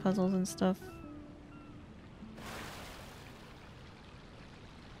and puzzles and stuff.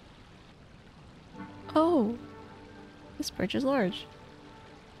 Oh! This bridge is large.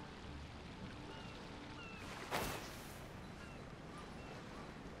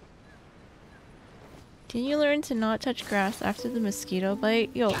 Can you learn to not touch grass after the mosquito bite?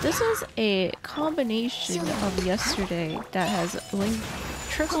 Yo, this is a combination of yesterday that has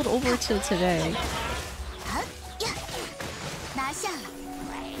trickled over till today.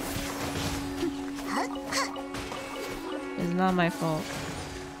 It's not my fault.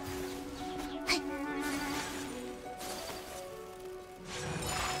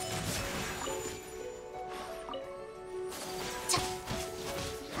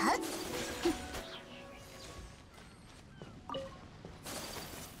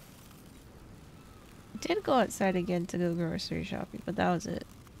 I did go outside again to go grocery shopping, but that was it.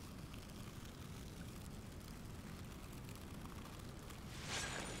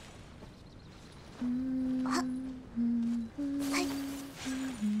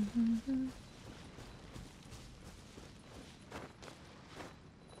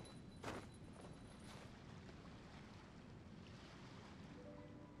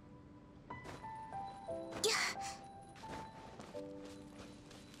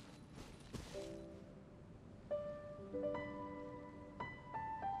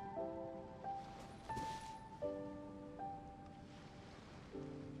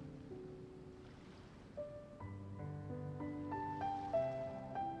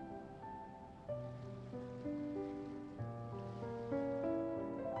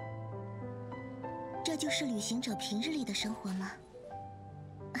 “这就是旅行者平日里的生活吗？”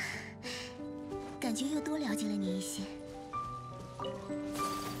感觉又多了解了你一些。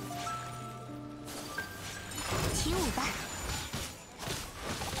起舞吧！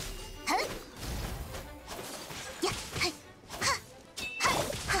哼！呀！嘿！哈！哈！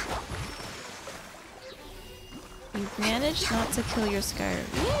哈！ You've managed not to kill your Skyrim.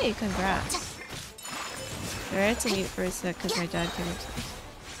 Yay! Congrats. I had to mute for a sec because my dad came upstairs.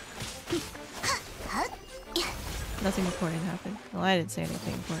 Nothing important happened. Well, I didn't say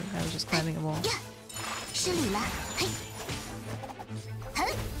anything important. I was just climbing a wall. 失礼了，嘿！哼！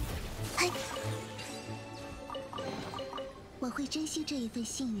嘿！我会珍惜这一份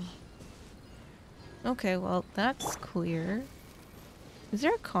幸运。 Okay, well, that's clear. Is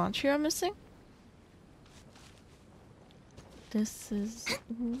there a conch here I'm missing? This is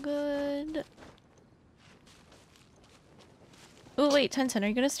good. Oh wait, 1010, are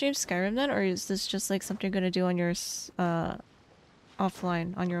you gonna stream Skyrim then? Or is this just like something you're gonna do on your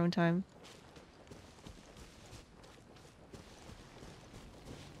offline, on your own time?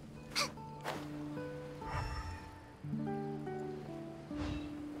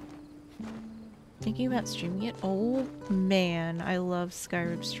 Thinking about streaming it? Oh man, I love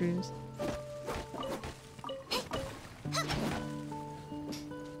Skyrim streams.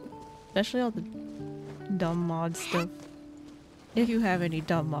 Especially all the dumb mod stuff. If you have any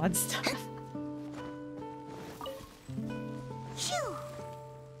dumb mod stuff.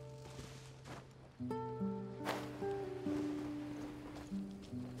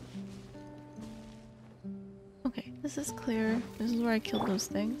 Okay, this is clear. This is where I killed those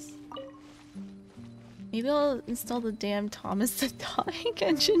things. Maybe I'll install the damn Thomas the Tank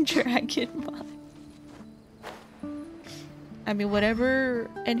Genshin Dragon mod. I mean, whatever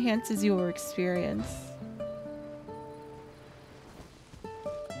enhances your experience.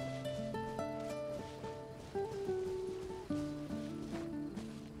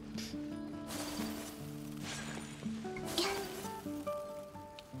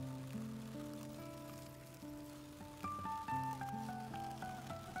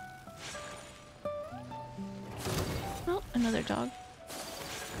 Oh, another dog.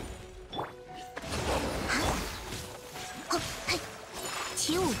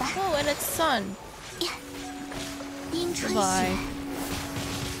 Oh, and its son. Goodbye.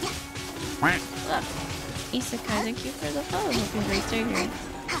 xxKanade, thank you for the follow. Hope you great stay here.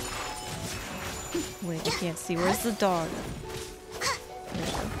 Wait, I can't see. Where's the dog? There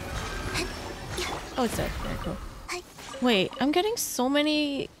we go. Oh, it's dead. Very cool. Wait, I'm getting so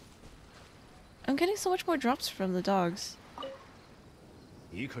many... I'm getting so much more drops from the dogs.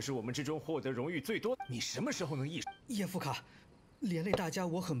 你可是我们之中获得荣誉最多，你什么时候能意识？叶夫卡，连累大家，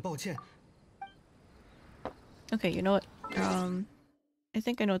我很抱歉。 Okay, you know what? I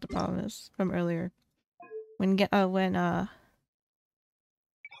think I know what the problem is from earlier. when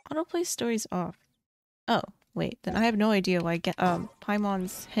autoplay story's off. Oh, wait, then I have no idea why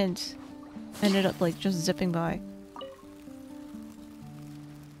Paimon's hint ended up like just zipping by.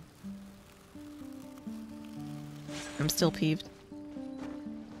 I'm still peeved.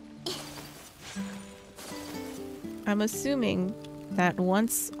 I'm assuming that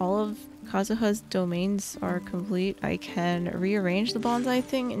once all of Kazuha's domains are complete, I can rearrange the bonsai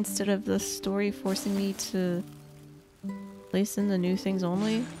thing instead of the story forcing me to place in the new things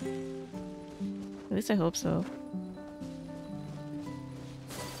only. At least I hope so.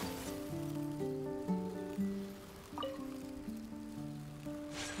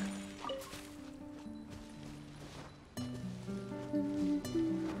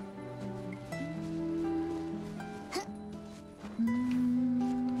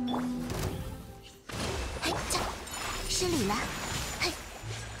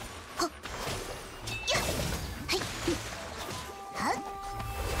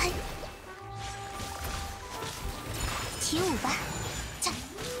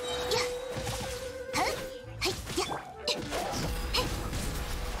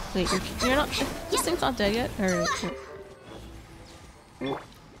 Wait, you're not. This thing's not dead yet? Or.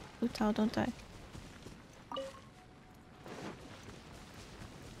 Ooh, Tao, don't die.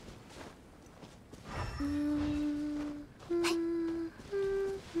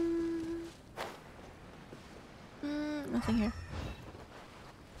 Nothing here.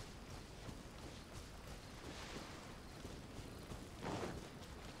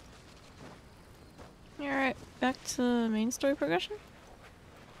 Alright, back to main story progression?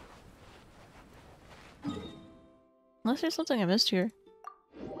 Unless there's something I missed here.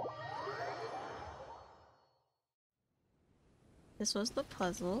 This was the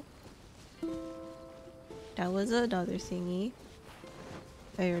puzzle. That was another thingy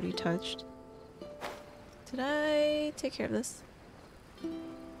I already touched. Did I take care of this?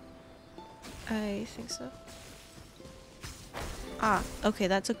 I think so. Ah, okay,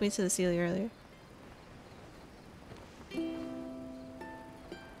 that took me to the Sealy earlier.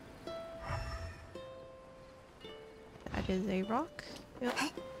 That is a rock. Yep.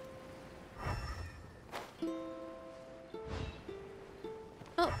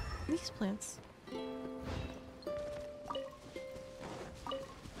 Oh, these plants.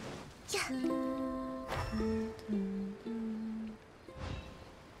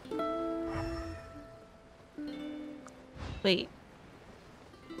 Wait.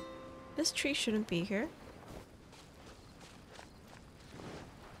 This tree shouldn't be here.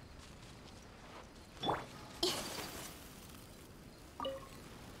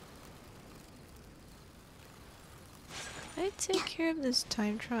 I take care of this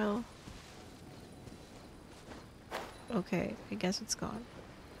time trial. Okay, I guess it's gone.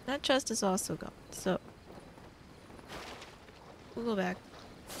 That chest is also gone, so we'll go back.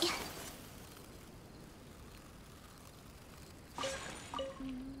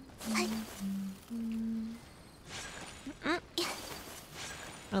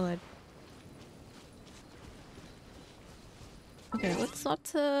 I lied. Okay, let's not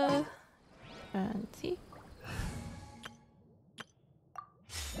fancy.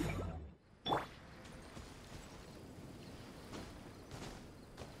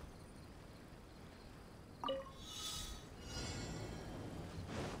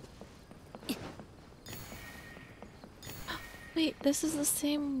 Wait, this is the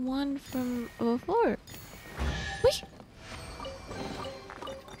same one from before. Wait.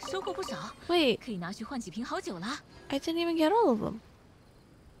 Wait. I didn't even get all of them.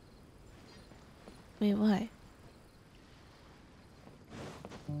 Wait, why?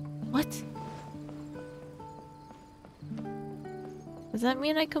 What? Does that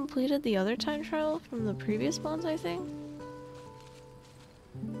mean I completed the other time trial from the previous bonsai thing?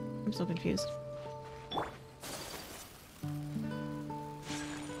 I'm so confused.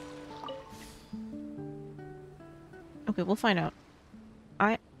 Okay, we'll find out.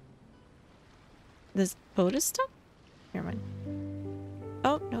 This boat is stuck? Never mind.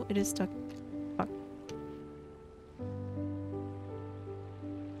 Oh, no, it is stuck. Fuck.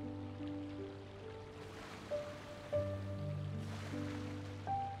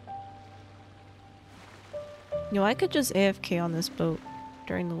 Yo, I could just AFK on this boat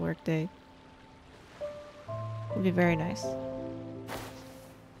during the workday. It'd be very nice.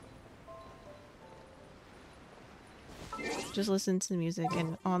 Just listen to the music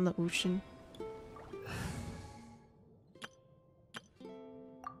and on the ocean.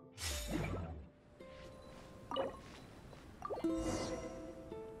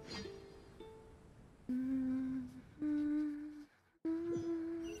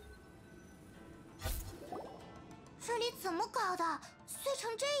 成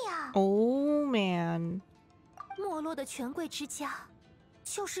这样。Oh man！ 没落的权贵之家，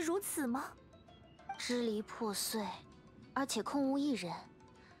就是如此吗？支离破碎，而且空无一人，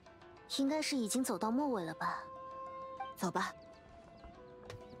应该是已经走到末尾了吧？走吧。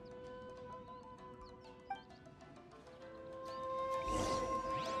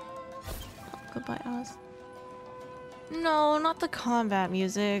 Goodbye, Oz. No, not the combat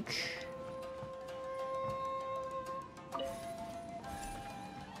music.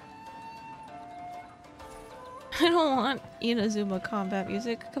 I don't want Inazuma combat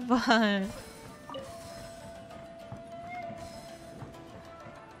music. Come on.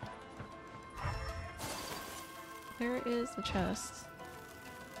 Where is the chest?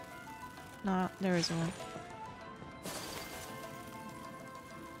 Nah, there isn't one.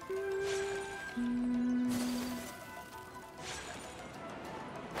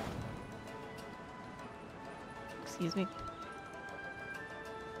 Excuse me. Is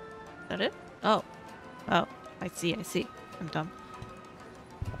that it? Oh. Oh. I see, I see. I'm dumb.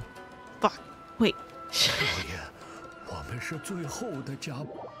 Fuck. Wait.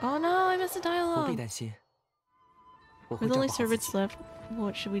 Oh no, I missed the dialogue. With only servants left,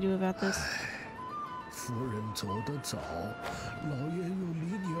 what should we do about this? 夫人走得早，老爷又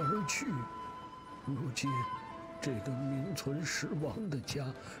离你而去，如今这个名存实亡的家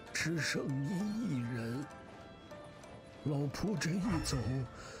只剩你一人。老仆这一走，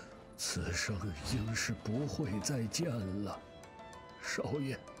此生应是不会再见了。少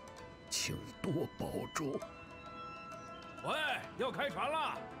爷，请多保重。喂，要开船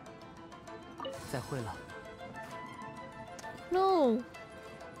了。再会了。No。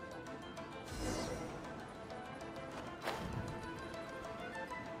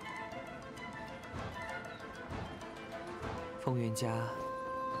 风云家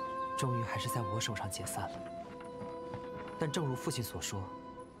终于还是在我手上解散了，但正如父亲所说，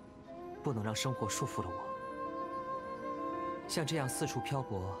不能让生活束缚了我。像这样四处漂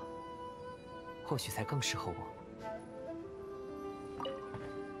泊，或许才更适合我。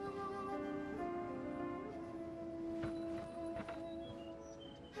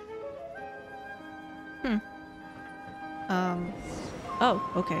Oh,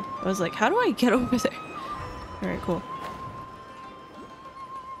 okay. I was like, how do I get over there? Alright, cool.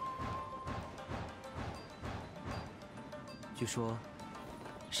 据说，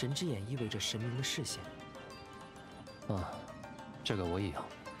神之眼意味着神明的视线。啊，这个我也有。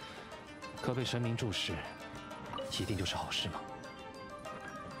可被神明注视，一定就是好事吗？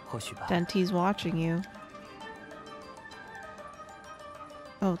或许吧。 Dente's watching you.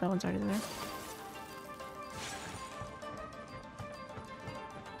 Oh, that one's already there.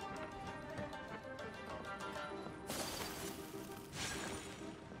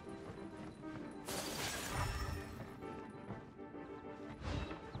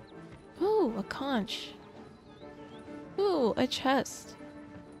 Ooh, a conch. Ooh, a chest.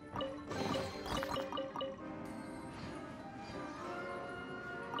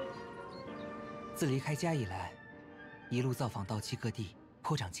 自离开家以来，一路造访道期各地，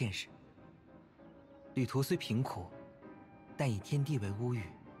颇长见识。旅途虽贫苦，但以天地为屋宇，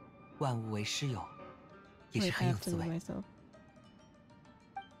万物为师友，也是很有滋味。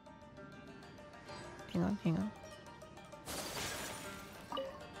Hang on, hang on.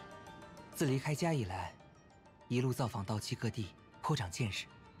 自离开家以来，一路造访道期各地，颇长见识。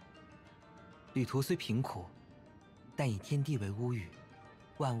旅途虽贫苦，但以天地为屋宇，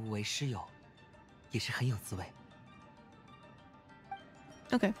万物为师友，也是很有滋味。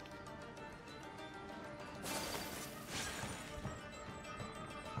Okay.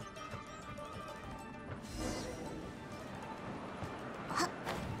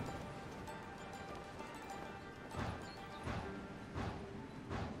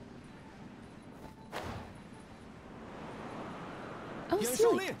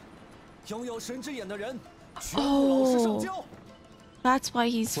 Oh, that's why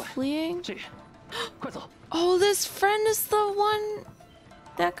he's fleeing? Oh, this friend is the one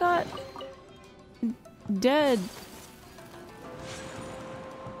that got dead.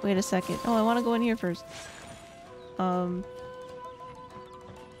 Wait a second. Oh, I want to go in here first.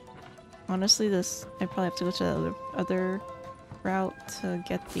 Honestly, I probably have to go to the other route to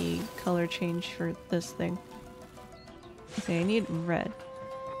get the color change for this thing. Okay, I need red.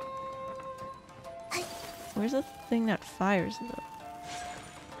 Where's the thing that fires though?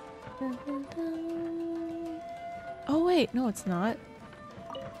 Oh wait, no it's not.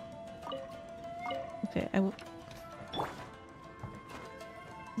 Okay, I will...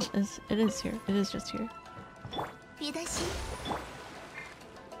 It is here. It is just here.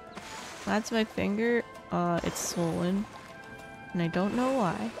 That's my finger. It's swollen. And I don't know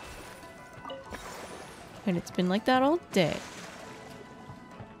why. And it's been like that all day.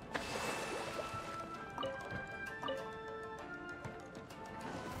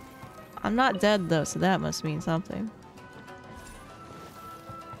 I'm not dead though, so that must mean something.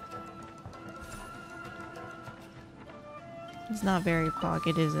 It's not very pog,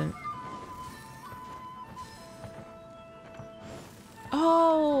 it isn't.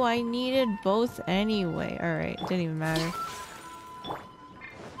 Oh, I needed both anyway. Alright, didn't even matter.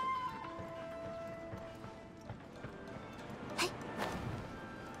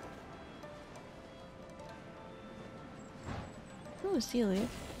 Oh, Celia.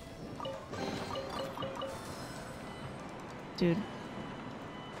 Dude.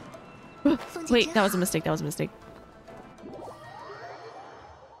 Wait, that was a mistake, that was a mistake.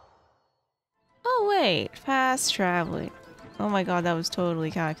 Oh wait, fast traveling. Oh my god, that was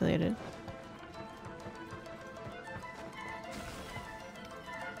totally calculated.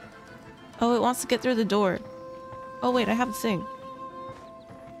 Oh, it wants to get through the door. Oh wait, I have the thing.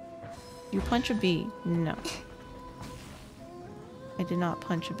 You punch a bee. No. I did not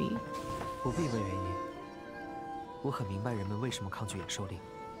punch a bee. 不必问原因，我很明白人们为什么抗拒远狩令。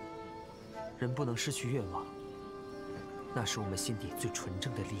人不能失去愿望，那是我们心底最纯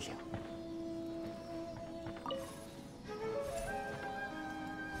正的力量。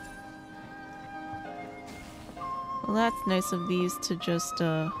 Well, that's nice of these to just,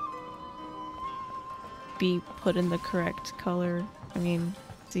 be put in the correct color, I mean,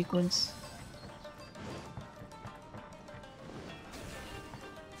 sequence.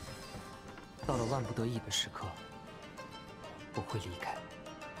 到了万不得已的时刻，我会离开。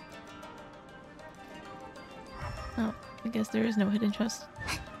 Oh, I guess there is no hidden chest.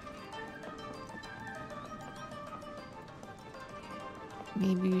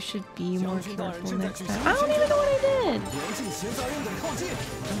 Maybe you should be more careful next time. I don't even know what I did!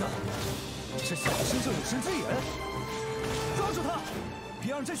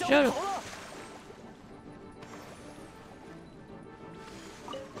 Shut up.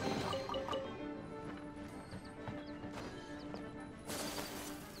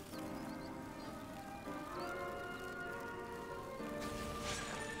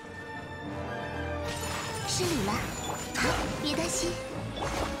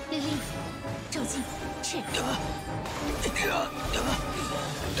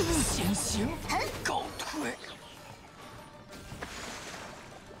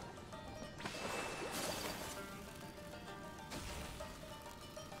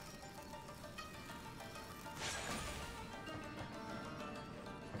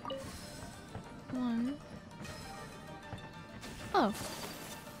 One. Oh.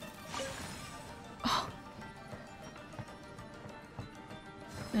 Oh.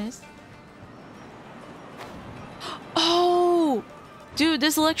 Nice. Oh! Dude,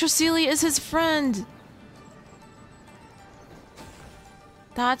 this Electrocelia is his friend!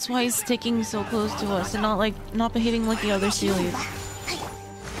 That's why he's sticking so close to us and not behaving like the other Celias.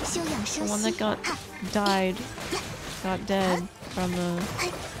 The one that got dead from the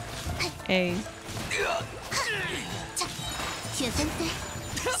A.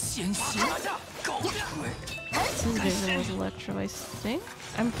 His vision was electro, I think?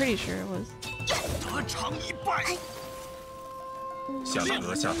 I'm pretty sure it was.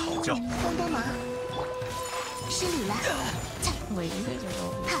 Wait, you guys are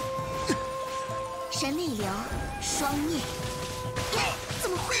all here. 神力流双灭，怎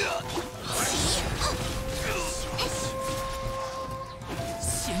么会？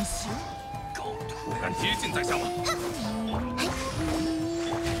先行告退，敢接近在下吗？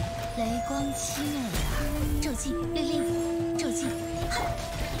雷光七妹啊！咒技律令，咒技。呀！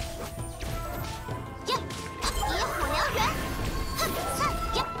野火燎原！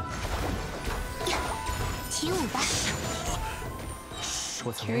呀！起舞吧！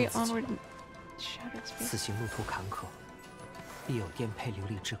我曾 Carry 问自己 onward. Shattered space. 此行路途坎坷，必有颠沛流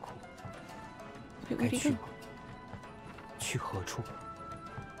离之苦。 Wait, 该 where'd he 去 go? 吗？去何处？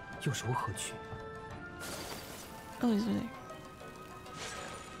又如何去？ Oh, he's over there.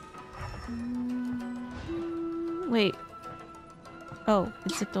 Wait. Oh,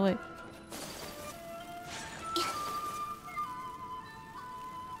 it zipped away.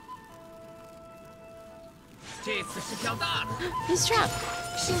 He's trapped.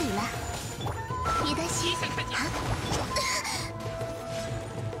 失礼了，别担心。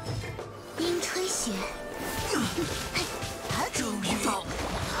冰吹雪，终于到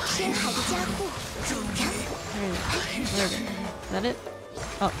深海的加护。Where is that it?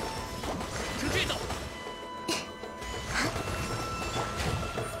 Oh.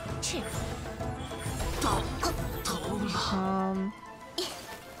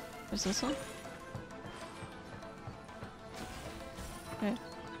 What's this one? Okay.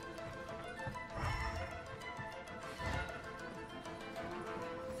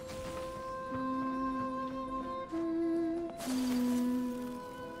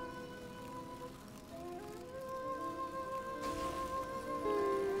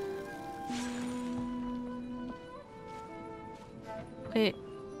 Wait,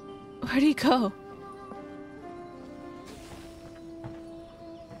 where'd he go?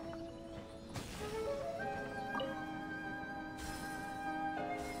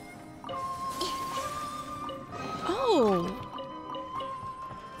 Oh!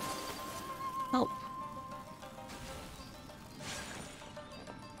 Help.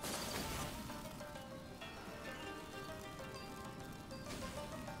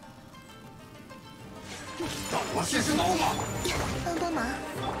帮帮忙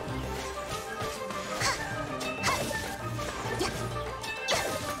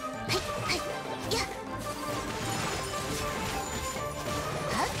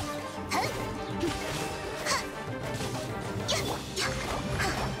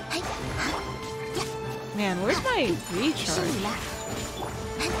！Man, where's my recharge?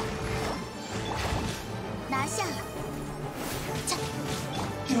 拿下了。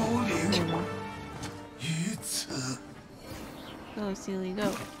幽灵于此。 Go, Sealy,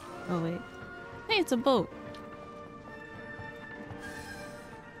 go. Oh, wait. Hey, it's a boat.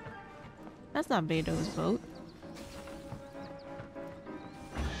 That's not Beto's boat.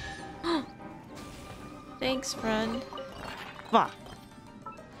 Thanks, friend. Fuck.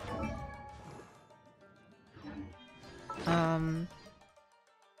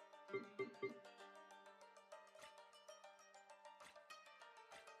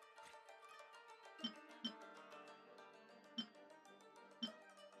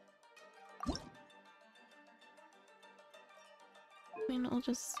 I mean, I'll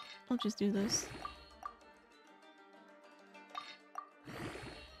just do this.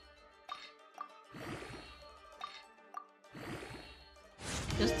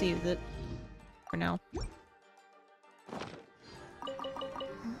 Just to use it for now.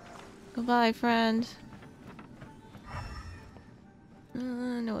 Goodbye, friend.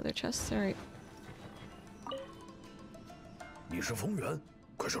 No other chests. All right. 你是风源，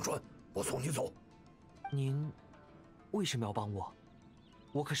快上船，我送你走。您为什么要帮我？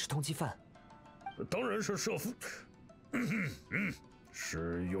我可是通缉犯。当然是社夫。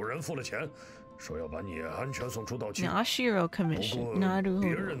是有人付了钱，说要把你安全送出岛去。Nashiro commission. 不过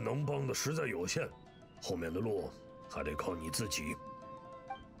别人能帮的实在有限，后面的路还得靠你自己。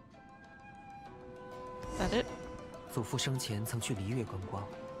That it? 祖父生前曾去璃月观光，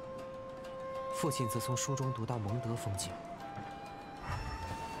父亲则从书中读到蒙德风景。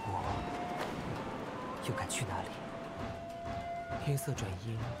我又该去哪里？黑色转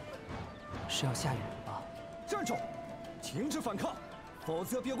阴是要下雨了吧？站住！停止反抗，否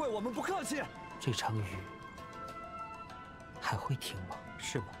则别怪我们不客气。这场雨还会停吗？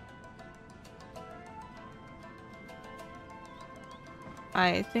是吗？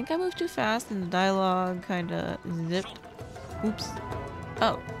 I think I moved too fast and the dialogue kinda zipped. Oops.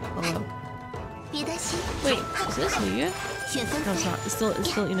 Oh, hello. Wait, is this Yuya? No, it's not. It's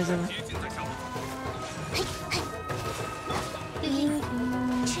still Inazuma.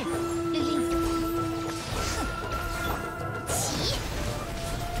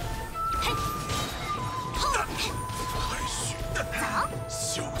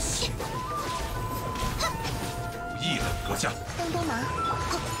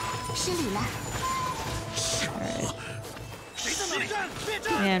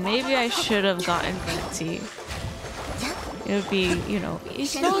 Man, maybe I should have gotten that tea. It would be, you know,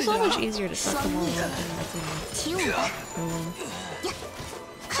 it's so much easier to suck them all up and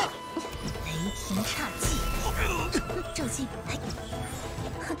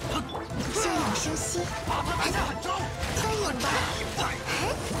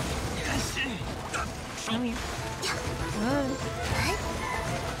Come here.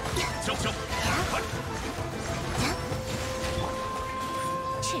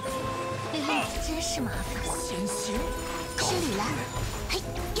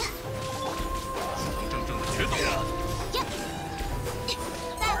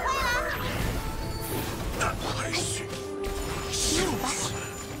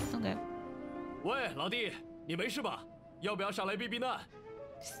 Okay. 喂，老弟，你没事吧？要不要上来避避难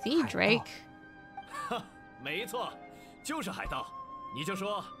 ？See Drake。没错，就是海盗。你就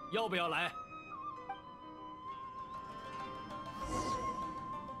说要不要来？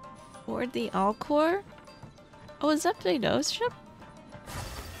 Board the Alcor? Oh, is that Beto's ship?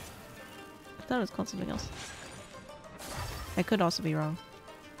 I thought it was called something else. I could also be wrong.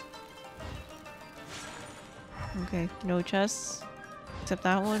 Okay, no chests. Except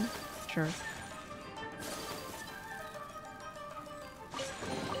that one? Sure.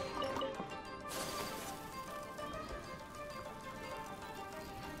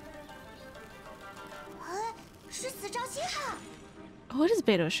 What is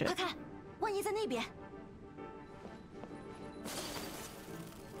Beto ship? 快看，万叶在那边。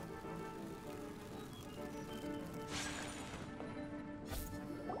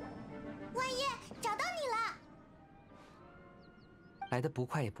万叶，找到你了。来得不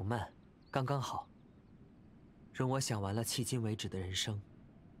快也不慢，刚刚好。容我想完了迄今为止的人生。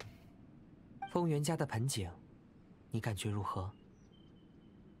风原家的盆景，你感觉如何？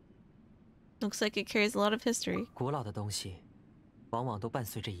 Looks like it carries a lot of history. 古老的东西，往往都伴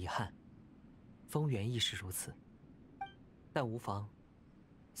随着遗憾。风原亦是如此。但无妨，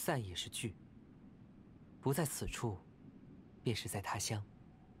散也是聚。不在此处，便是在他乡。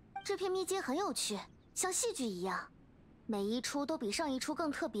这片秘境很有趣，像戏剧一样，每一出都比上一出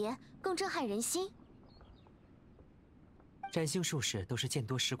更特别，更震撼人心。占星术士都是见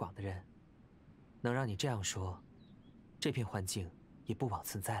多识广的人，能让你这样说，这片幻境也不枉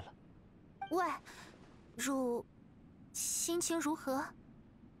存在了。 喂，汝心情如何？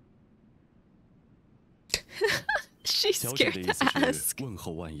 She's 小姐 scared 的意 to 思 ask. 是问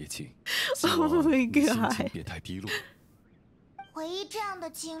候万叶卿， Oh my 你心 god 情别太低落。回忆这样的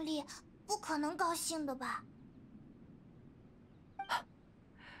经历，不可能高兴的吧？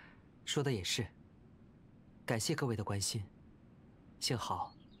说的也是。感谢各位的关心。幸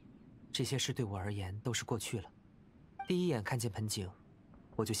好，这些事对我而言都是过去了。第一眼看见盆景，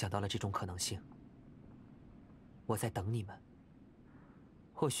我就想到了这种可能性。我在等你们。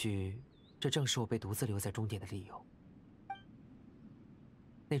或许，这正是我被独自留在终点的理由。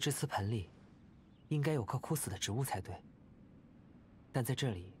那只瓷盆里，应该有棵枯死的植物才对。但在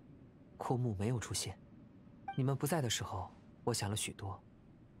这里，枯木没有出现。你们不在的时候，我想了许多，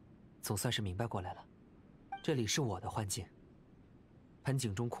总算是明白过来了。这里是我的幻境，盆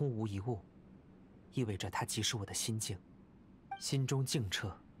景中空无一物，意味着它即是我的心境。心中静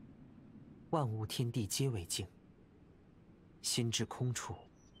彻，万物天地皆为静。心至空处，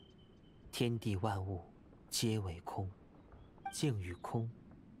天地万物皆为空。静与空，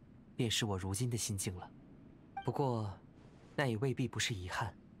便是我如今的心境了。不过，那也未必不是遗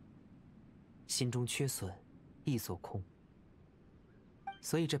憾。心中缺损，亦作空。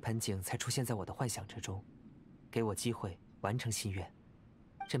所以这盆景才出现在我的幻想之中，给我机会完成心愿。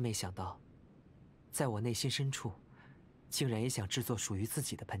真没想到，在我内心深处，竟然也想制作属于自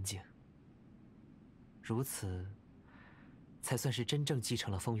己的盆景。如此，才算是真正继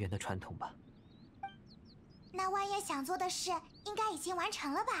承了风原的传统吧。那万叶想做的事，应该已经完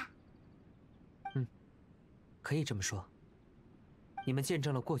成了吧？嗯，可以这么说。你们见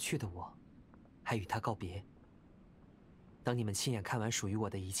证了过去的我，还与他告别。等你们亲眼看完属于我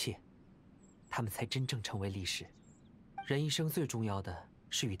的一切，他们才真正成为历史。人一生最重要的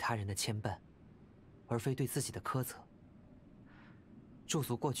是与他人的牵绊，而非对自己的苛责。驻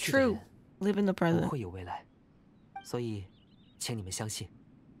足过去的人 Live in the present. 不会有未来，所以，请你们相信，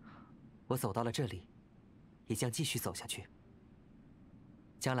我走到了这里，也将继续走下去。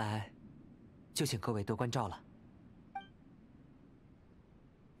将来，就请各位多关照了。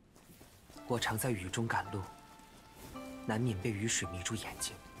我常在雨中赶路，难免被雨水迷住眼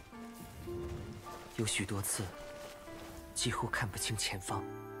睛，有许多次，几乎看不清前方。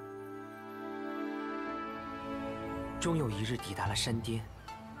终有一日抵达了山巅，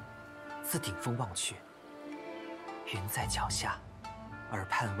自顶峰望去，云在脚下，耳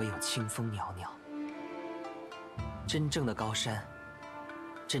畔唯有清风袅袅。真正的高山，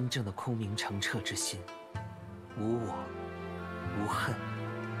真正的空明澄澈之心，无我，无恨，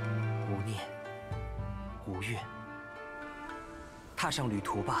无念，无怨。踏上旅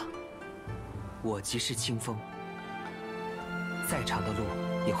途吧，我即是清风。再长的路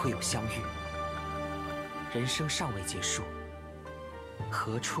也会有相遇。人生尚未结束，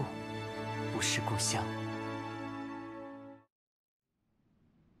何处不是故乡？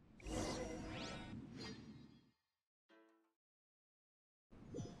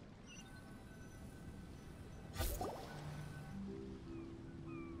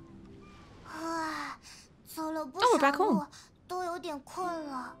走了不 Oh, we're 少 back home. 路，都有点困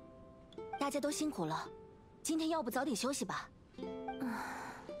了。大家都辛苦了，今天要不早点休息吧？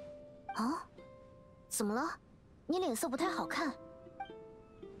啊？怎么了？你脸色不太好看。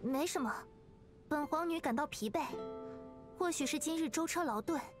没什么，本皇女感到疲惫，或许是今日舟车劳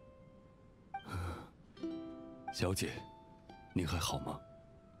顿。小姐，您还好吗？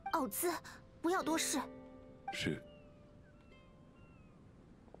奥兹，不要多事。是。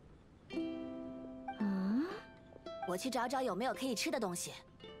我去找找有没有可以吃的东西。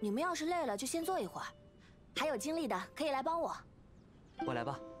你们要是累了，就先坐一会儿。还有精力的可以来帮我。我来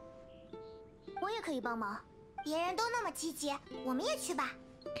吧。我也可以帮忙。别人都那么积极，我们也去吧。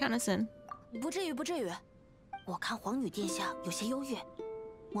Kanade。不至于，不至于。我看皇女殿下有些忧郁。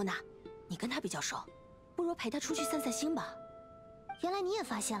莫娜，你跟她比较熟，不如陪她出去散散心吧。原来你也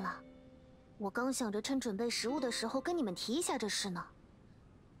发现了。我刚想着趁准备食物的时候跟你们提一下这事呢。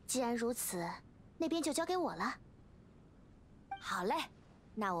既然如此，那边就交给我了。好嘞，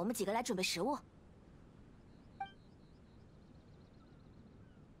那我们几个来准备食物。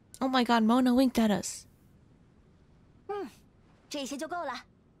Oh my God, Mona winked at us. 这些就够了，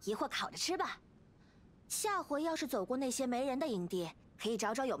一会儿烤着吃吧。下回要是走过那些没人的营地，可以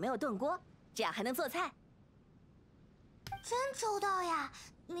找找有没有炖锅，这样还能做菜。真周到呀！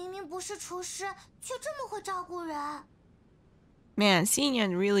明明不是厨师，却这么会照顾人。Man,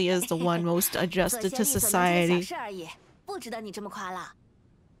 Xinyan really is the one most adjusted to society. 小事而已，不值得你这么夸了。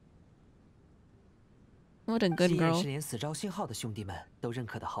What a good girl. 是连死招信号的兄弟们都认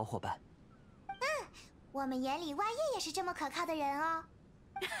可的好伙伴。我们眼里万叶也是这么可靠的人哦。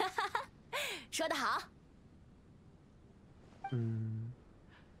说得好。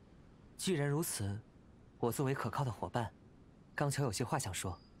既然如此，我作为可靠的伙伴，刚巧有些话想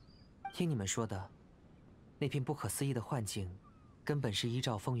说。听你们说的，那片不可思议的幻境，根本是依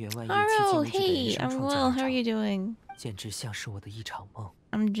照风原万叶迄今为止的人生创造而成，简直像是我的一场梦。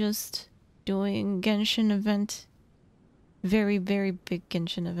I'm just doing Genshin event. Very, very big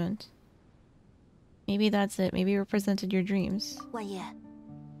Genshin event. Maybe that's it. Maybe you represented your dreams. 万叶，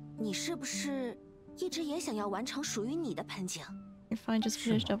你是不是一直也想要完成属于你的盆景？ You're fine, just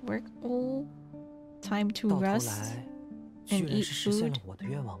finished up work. Oh, time to rest and eat food. 我的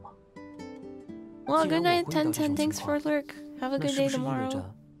愿望吗？ Well, good night, 1010. Thanks for lurk. Have a good day tomorrow.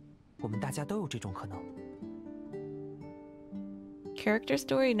 我们大家都有这种可能。 Character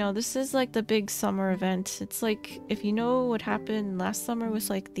story? No, this is like the big summer event. It's like, if you know what happened last summer with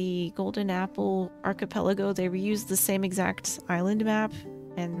like the Golden Apple Archipelago, they reused the same exact island map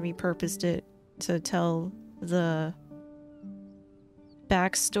and repurposed it to tell the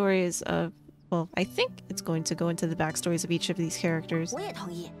backstories of, well, I think it's going to go into the backstories of each of these characters. 我也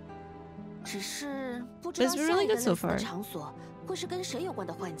同意，只是不知道 It's 下 really 一个 good 类 so 似的 far. 场所会是跟谁有关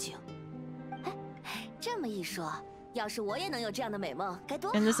的幻境。哎，这么一说。 要是我也能有这样的美梦，该多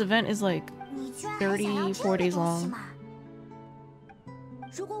好！ And this event is like 34 days long.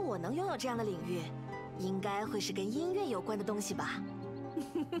 如果我能拥有这样的领域，应该会是跟音乐有关的东西吧？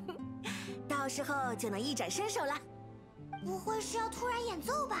到时候就能一展身手了。不会是要突然演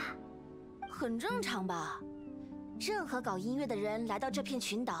奏吧？很正常吧？任何搞音乐的人来到这片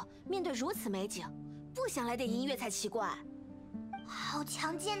群岛，面对如此美景，不想来点音乐才奇怪。好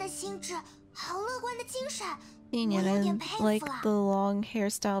强健的心智，好乐观的精神。 And like the long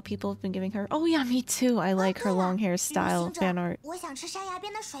hairstyle people have been giving her. Oh yeah, me too. I like her long hairstyle fan art. 我想吃山崖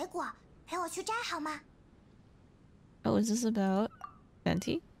边的水果，陪我去摘好吗？ Oh, is this about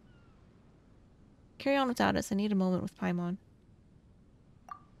Venti? Carry on without us. I need a moment with Paimon.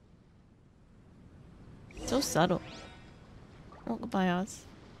 So subtle. Oh, goodbye, Oz.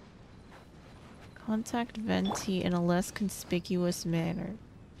 Contact Venti in a less conspicuous manner.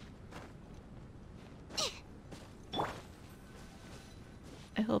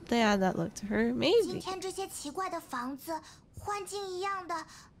 I hope they add that look to her. Maybe. 今天这些奇怪的房子、幻境一样的，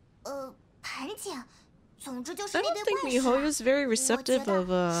盆景，总之就是那堆怪事。I don't think MiHoYo's very receptive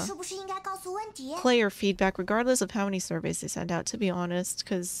of 是不是应该告诉温迪 player feedback, regardless of how many surveys they send out? To be honest,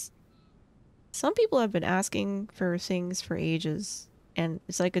 because some people have been asking for things for ages, and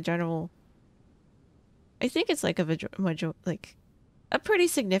it's like a general. I think it's like a pretty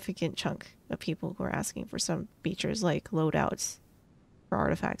significant chunk of people who are asking for some features like loadouts. For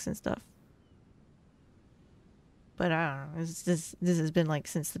artifacts and stuff, but I don't know. This has been like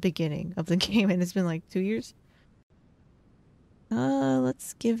since the beginning of the game, and it's been like 2 years.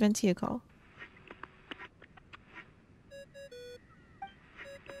 Let's give Venti a call.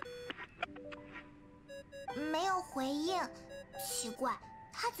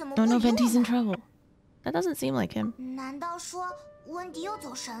 Oh no, Venti's in trouble. That doesn't seem like him. 难道说温迪又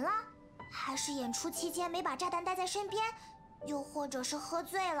走神了？还是演出期间没把炸弹带在身边？ 又或者是喝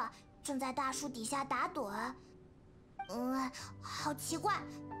醉了，正在大树底下打盹。好奇怪。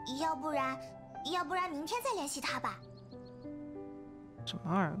要不然明天再联系他吧。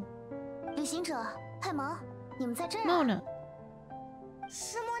Tomorrow. 旅行者，派蒙，你们在这儿啊 Mona。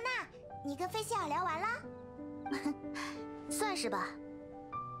是莫娜，你跟菲希尔聊完了？算是吧。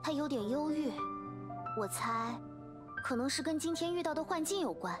他有点忧郁，我猜，可能是跟今天遇到的幻境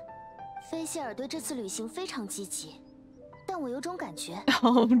有关。菲希尔对这次旅行非常积极，但我有种感觉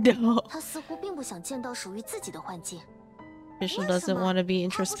Oh no. 他似乎并不想见到属于自己的幻境。Bishop doesn't want to be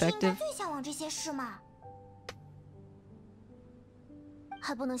他不是应该 introspective. 最向往这些事吗？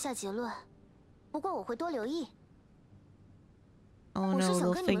还不能下结论，不过我会多留意。 Oh 我是 no, 想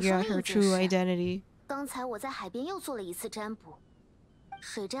they'll 跟你们 figure 说 out 另 her 一件 true 事。 identity. 刚才我在海边又做了一次占卜，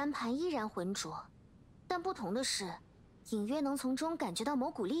水占盘依然浑浊，但不同的是，隐约能从中感觉到某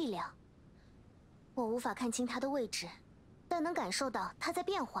股力量。我无法看清它的位置，但能感受到它在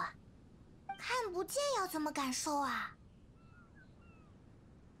变化。看不见要怎么感受啊？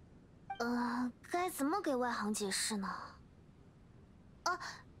该怎么给外行解释呢？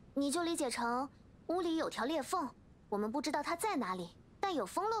你就理解成屋里有条裂缝，我们不知道它在哪里，但有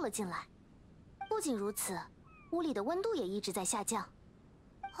风漏了进来。不仅如此，屋里的温度也一直在下降。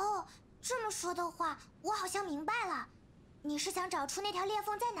哦，这么说的话，我好像明白了。你是想找出那条裂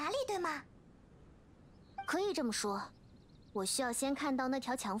缝在哪里，对吗？可以这么说，我需要先看到那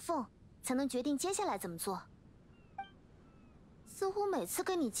条墙缝，才能决定接下来怎么做。似乎每次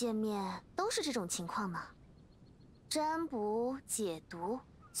跟你见面都是这种情况呢。占卜、解读、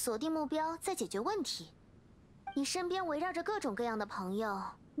锁定目标，再解决问题。你身边围绕着各种各样的朋友、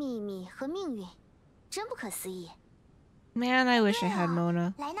秘密和命运，真不可思议。Man, I wish I had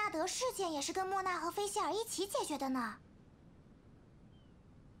Mona. 莱纳德事件也是跟莫娜和菲希尔一起解决的呢。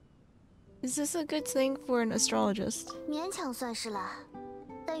Is this a good thing for an astrologist? 勉强算是了，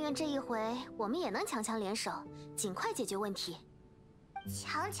但愿这一回我们也能强强联手，尽快解决问题。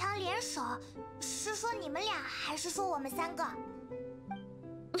强强联手，是说你们俩，还是说我们三个？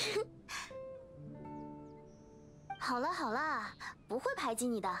好了好了，不会排挤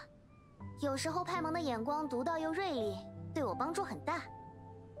你的。有时候派蒙的眼光独到又锐利，对我帮助很大。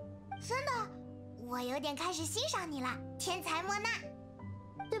真的，我有点开始欣赏你了，天才莫娜。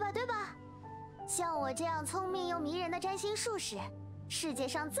对吧对吧？像我这样聪明又迷人的占星术士，世界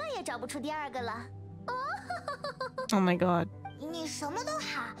上再也找不出第二个了。Oh my god. 你什么都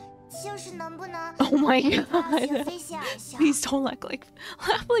好，就是能不能 Oh my 不要 god. 学菲希尔笑？ Please don't laugh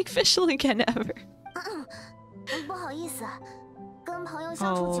like Fischl again ever. 不好意思，跟朋友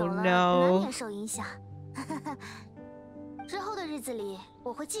相处久了， Oh no. 难免受影响。之后的日子里，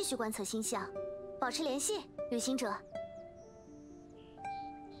我会继续观测星象，保持联系，旅行者。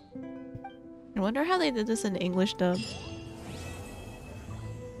I wonder how they did this in English dub.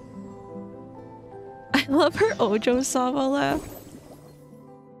 I love her Ojo Sava laugh.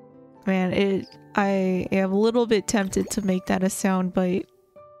 Man, I am a little bit tempted to make that a soundbite.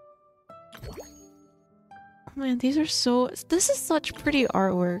 Oh man, this is such pretty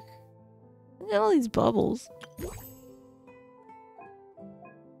artwork. Look at all these bubbles.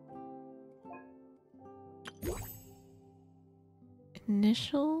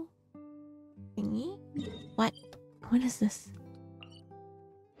 Initial thingy? What? What is this?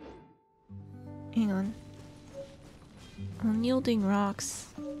 Hang on. Unyielding rocks.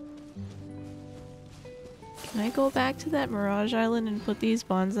 Can I go back to that Mirage Island and put these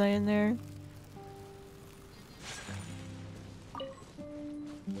bonsai in there?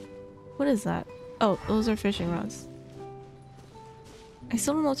 What is that? Oh, those are fishing rods. I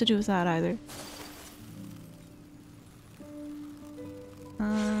still don't know what to do with that either.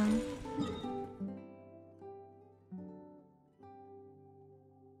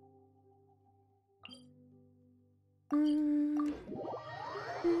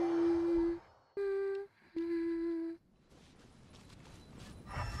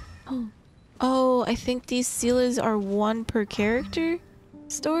 Oh, I think these seals are one per character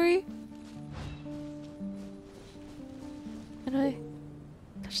story? Did I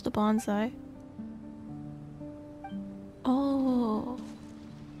touch the bonsai? Oh.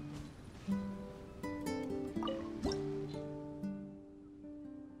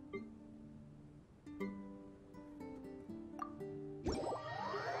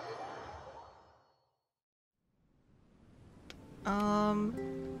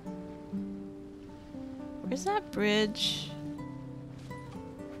 Where's that bridge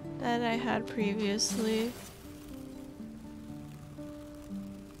that I had previously?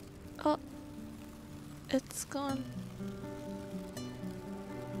 Oh, it's gone.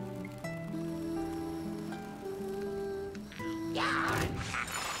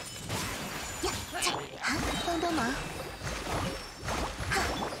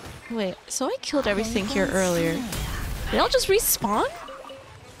 Wait, so I killed everything here earlier. Did they all just respawn?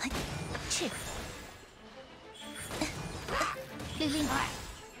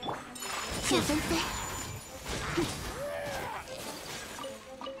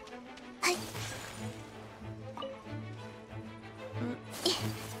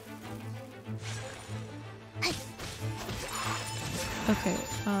 Okay,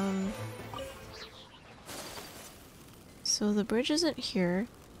 so the bridge isn't here.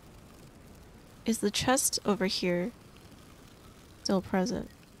 Is the chest over here still present?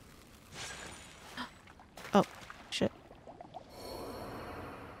 Oh, shit.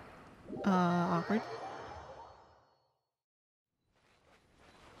 Awkward.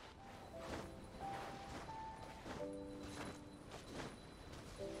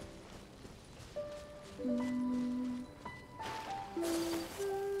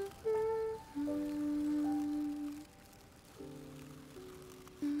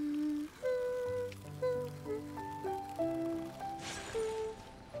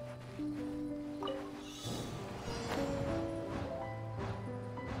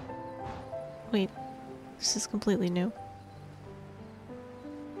 Wait, this is completely new.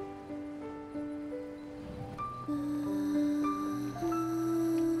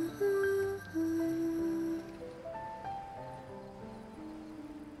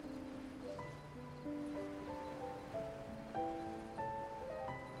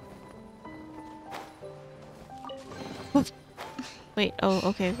 Wait, oh,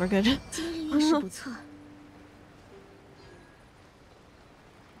 okay, we're good.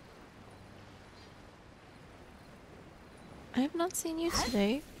 I have not seen you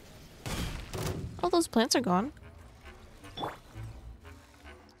today. Oh, those plants are gone.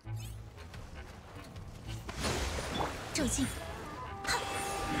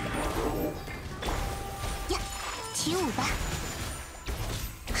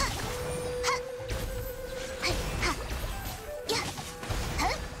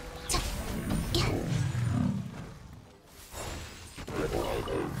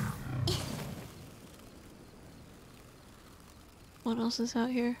 What else is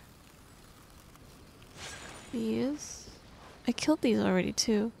out here? These? I killed these already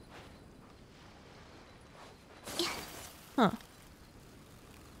too. Huh.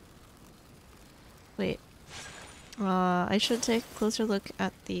 Wait. I should take a closer look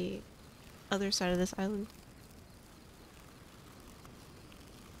at the other side of this island.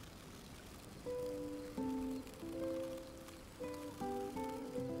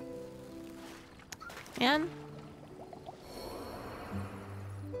 And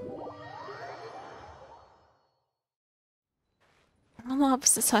on the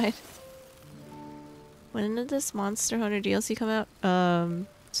opposite side. When did this Monster Hunter DLC come out?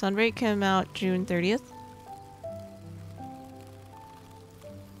 Sunbreak came out June 30th.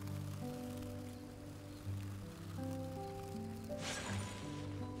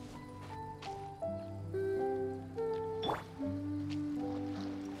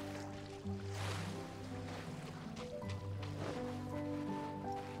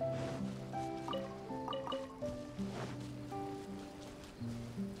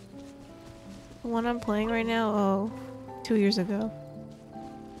 The one I'm playing right now? Oh, 2 years ago.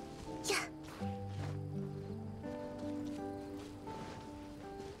 Yeah.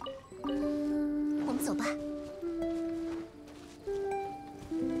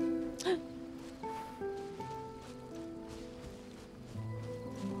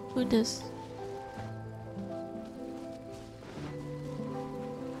 Who this?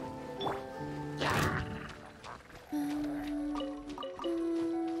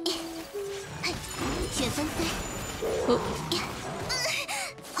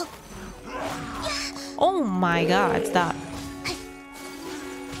 Oh my god, stop.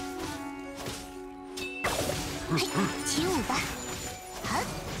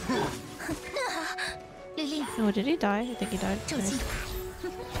 Oh, did he die? I think he died. Nice.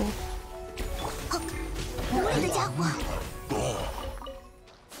 Cool.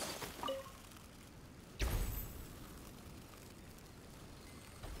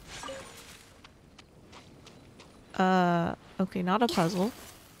 Okay, not a puzzle.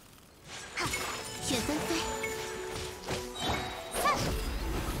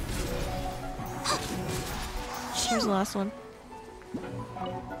 Here's the last one.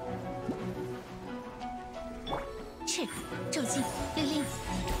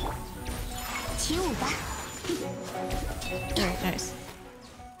 Alright, nice.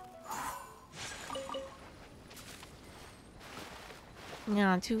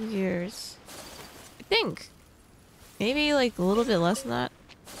 Yeah, 2 years. I think. Maybe like a little bit less than that.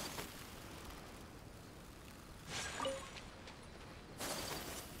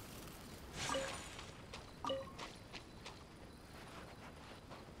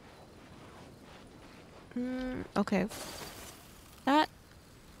 Okay. That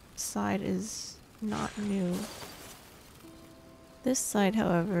side is not new. This side,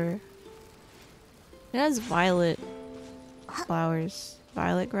 however, it has violet flowers,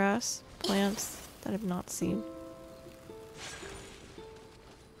 violet grass plants that I've not seen.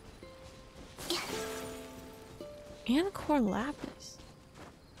 Anacore Lapis.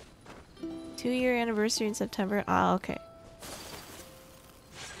 2-year anniversary in September. Ah, okay.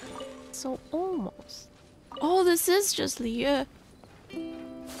 So almost. Oh, this is just Leah.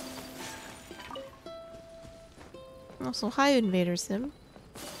 Also, hi, Invader Sim.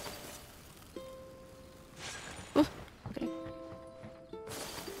 Oh, okay.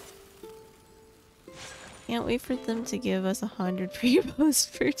 Can't wait for them to give us 100 prevos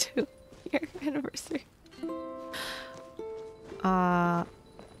for 2-year anniversary.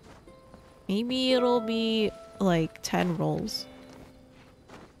 Maybe it'll be like 10 rolls.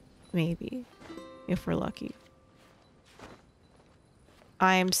 Maybe. If we're lucky.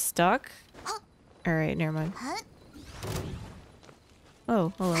 I'm stuck? Alright, never mind.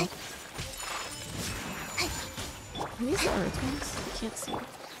 Oh, hello. Are these the Earth ones? I can't see.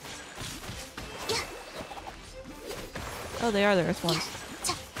 Oh, they are the Earth ones.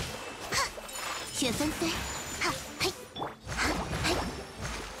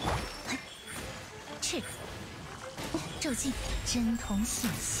 骤进，针筒显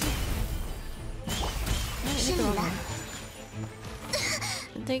现。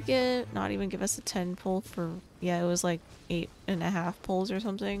 Did they not even give us a 10 pull for... Yeah, it was like 8.5 pulls or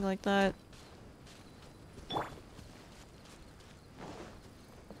something like that.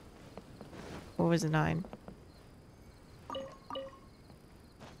 Or was it 9?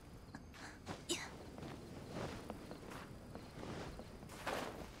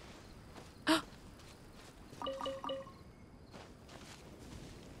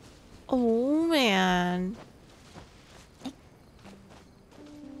 Oh man.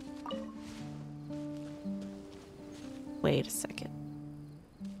 Wait a second.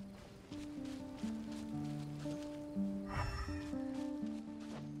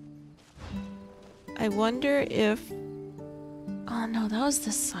 I wonder if... Oh no, that was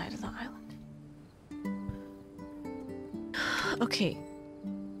this side of the island. Okay.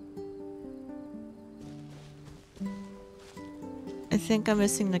 I think I'm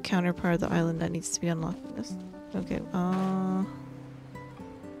missing the counterpart of the island that needs to be unlocked in this. Okay, I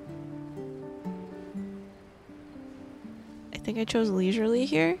think I chose leisurely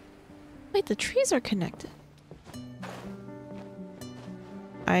here. Wait, the trees are connected.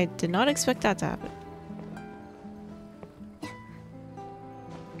 I did not expect that to happen.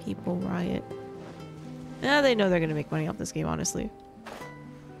 People riot. Yeah, they know they're gonna make money off this game, honestly.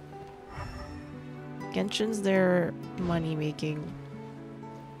 Genshin's their money-making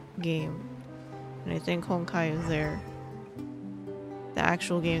game. And I think Honkai is the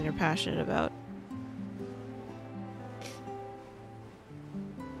actual game they're passionate about.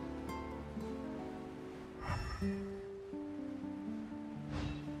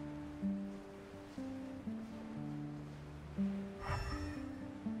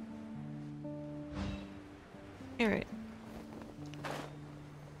 Alright.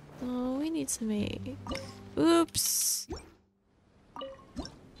 Oh, we need to make... Oops!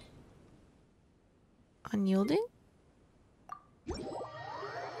 Unyielding?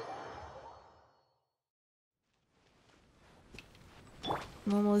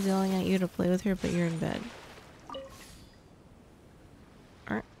 Momo's yelling at you to play with her, but you're in bed.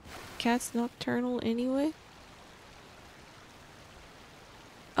 Aren't cats nocturnal anyway?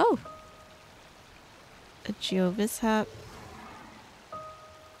 Oh! A Geovis hat.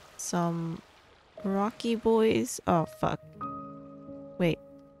 Some Rocky Boys. Oh, fuck. Wait.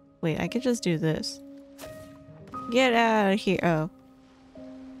 Wait, I could just do this. Get out of here. Oh.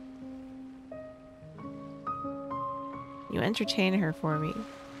 You entertain her for me.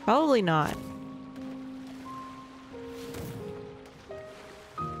 Probably not.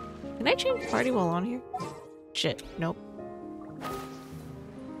 Can I change party while on here? Shit. Nope.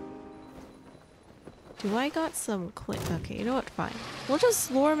 Do I got some okay, you know what? Fine. We'll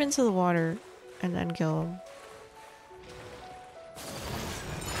just lure him into the water and then kill him.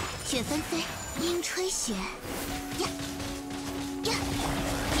 Here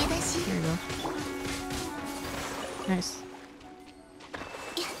we go. Nice.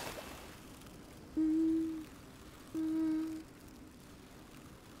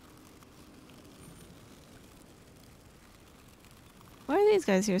 Why are these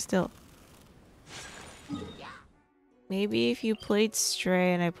guys here still? Maybe if you played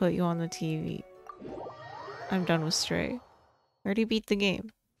Stray and I put you on the TV. I'm done with Stray. I already beat the game.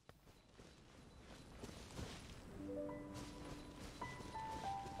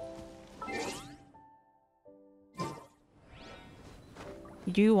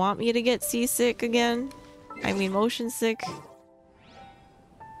 Do you want me to get seasick again? I mean motion sick?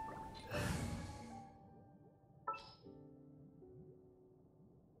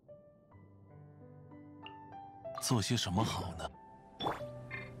 做些什么好呢？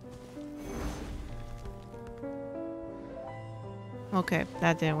 Okay,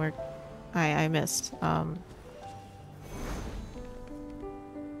 that didn't work. I missed.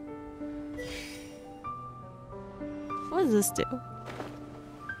 What does this do?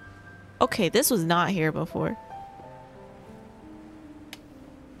 Okay, this was not here before.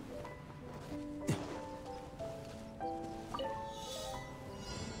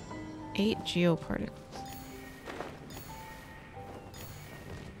 Eight geoparticles.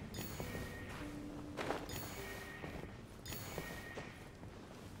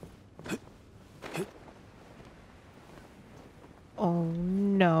 Oh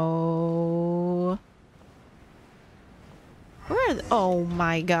no. Where are oh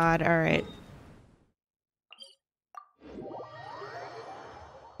my god, alright.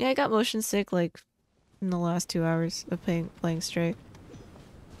 Yeah, I got motion sick like in the last 2 hours of playing straight.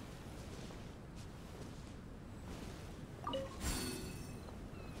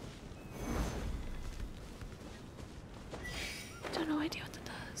 Don't no idea what that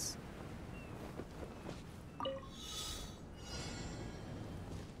does.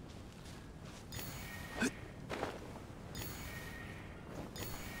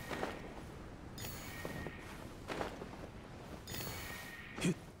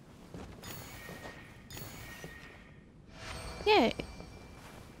 Yay.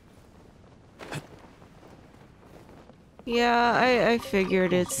 Yeah, I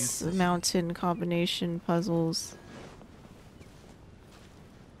figured it's mountain combination puzzles.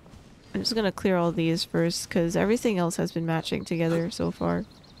 I'm just gonna clear all these first, because everything else has been matching together so far.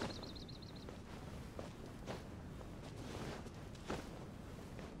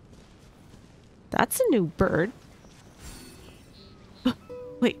 That's a new bird.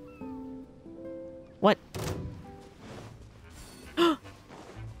 Wait. What?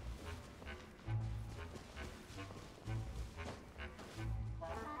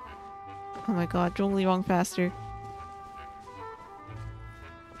 Oh my god, Zhongli wrong faster.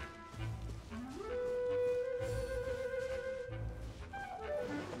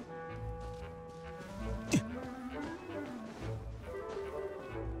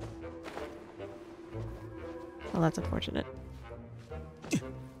 Well, that's unfortunate.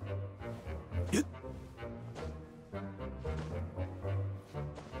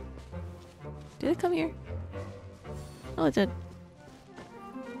 Did it come here? Oh, it did.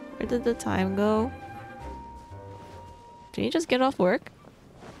 Where did the time go? Did you just get off work?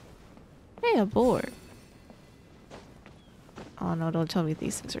 Hey, a board. Oh no, don't tell me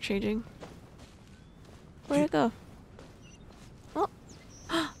these things are changing. Where'd it go? Oh!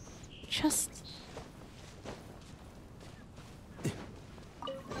 Just...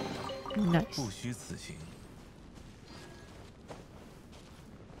 Nice.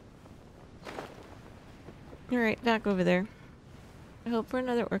 Alright, back over there. I hope for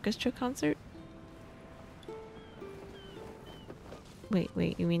another orchestra concert.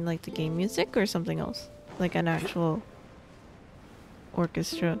 Wait, you mean like the game music or something else? Like an actual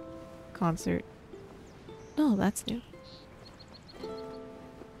orchestra concert? Oh, that's new.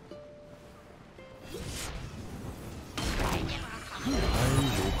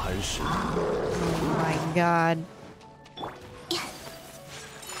 Oh my god.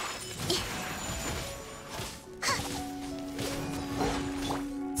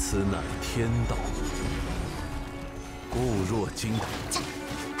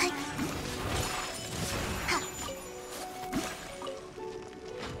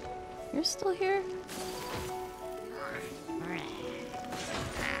 You're still here?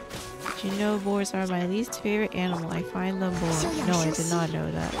 Did you know boars are my least favorite animal? I find them boring. No, I did not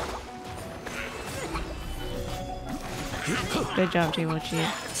know that. Good job, Jimochi.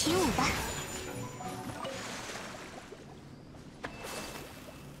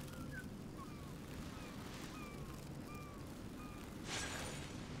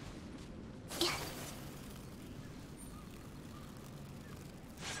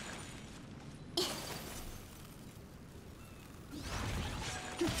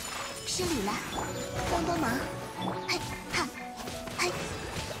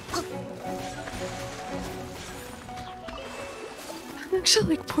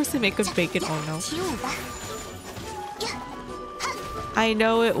 Actually, like porcelain make good bacon. Oh no. I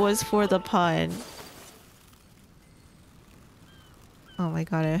know it was for the pun. Oh my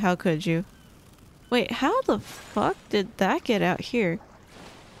god, how could you? Wait, how the fuck did that get out here?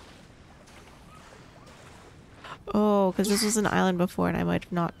 Oh, because this was an island before and I might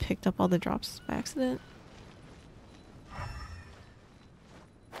have not picked up all the drops by accident.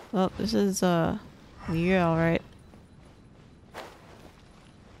 Well, this is, yeah, alright.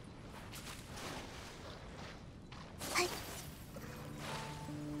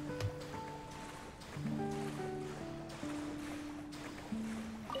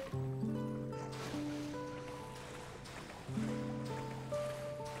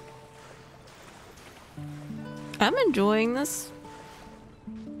 I'm enjoying this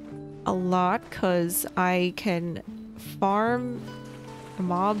a lot because I can farm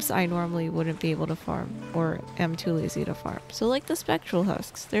mobs I normally wouldn't be able to farm or am too lazy to farm. So like the spectral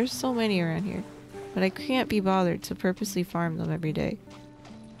husks, there's so many around here, but I can't be bothered to purposely farm them every day.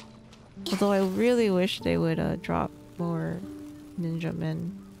 Although I really wish they would drop more ninja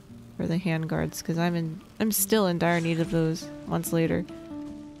men for the handguards because I'm still in dire need of those months later.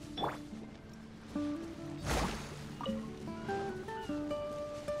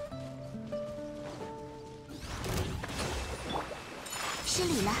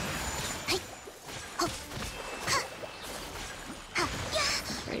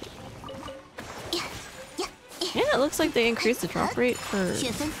 Yeah, it looks like they increased the drop rate for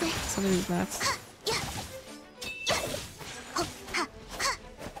some of these maps.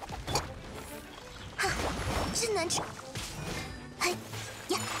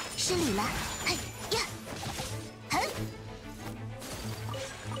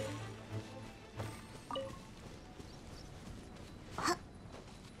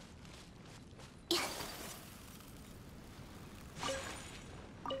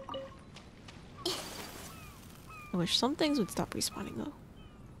 I wish some things would stop respawning though.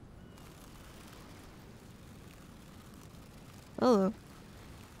 Hello.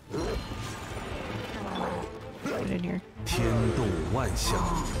 Get in here. 天动万象。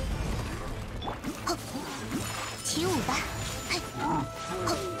起舞吧！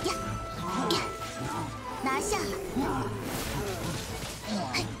呀呀，拿下！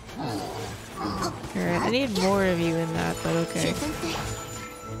 Alright, I need more of you in that, but okay.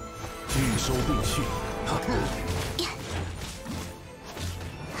 预收并蓄。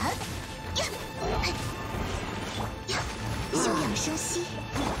 休养生息，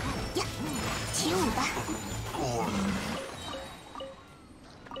呀，起舞吧！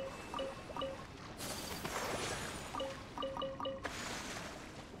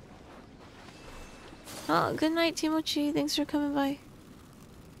 Oh, good night, Timochi. Thanks for coming by.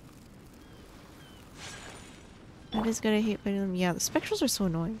 I just gotta hate fighting them. Yeah, the spectrals are so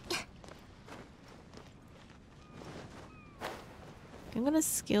annoying. I'm gonna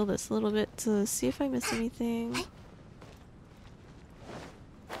scale this a little bit to see if I miss anything.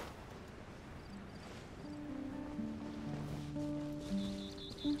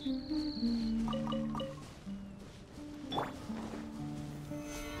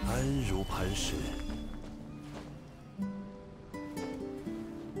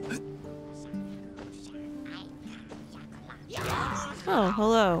 Oh,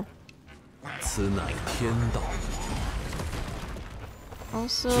 hello.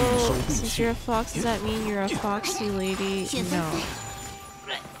 Also, since you're a fox, does that mean you're a foxy lady? No.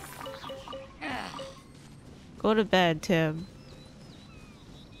 Go to bed, Tim.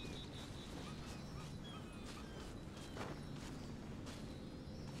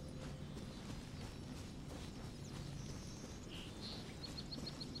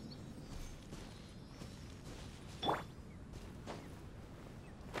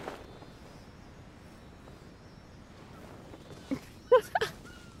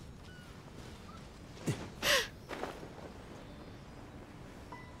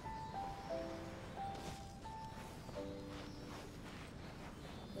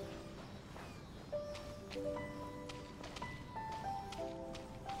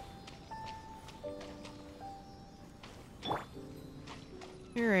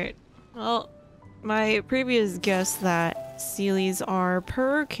 Alright. Well, my previous guess that Sealies are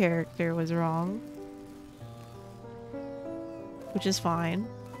per character was wrong. Which is fine.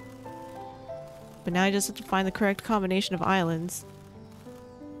 But now I just have to find the correct combination of islands.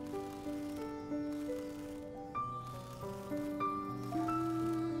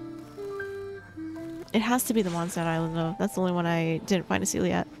 It has to be the Mondstadt Island though. That's the only one I didn't find a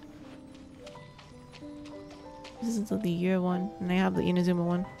Sealy at. This is the year one, and I have the Inazuma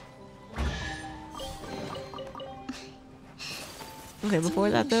one. Okay,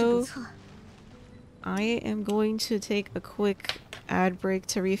 before that though, I am going to take a quick ad break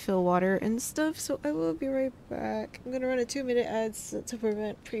to refill water and stuff, so I will be right back. I'm gonna run a 2-minute ad to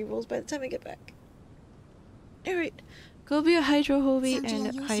prevent pre-rolls by the time I get back. Alright, go be a Hydro Hobie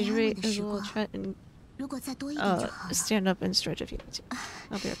and hydrate as well, chat, and stand up and stretch if you need to.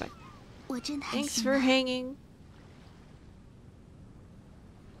 I'll be right back. Thanks for hanging.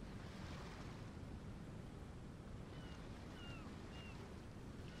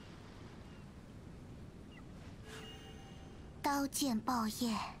 Dao 剑爆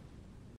焰。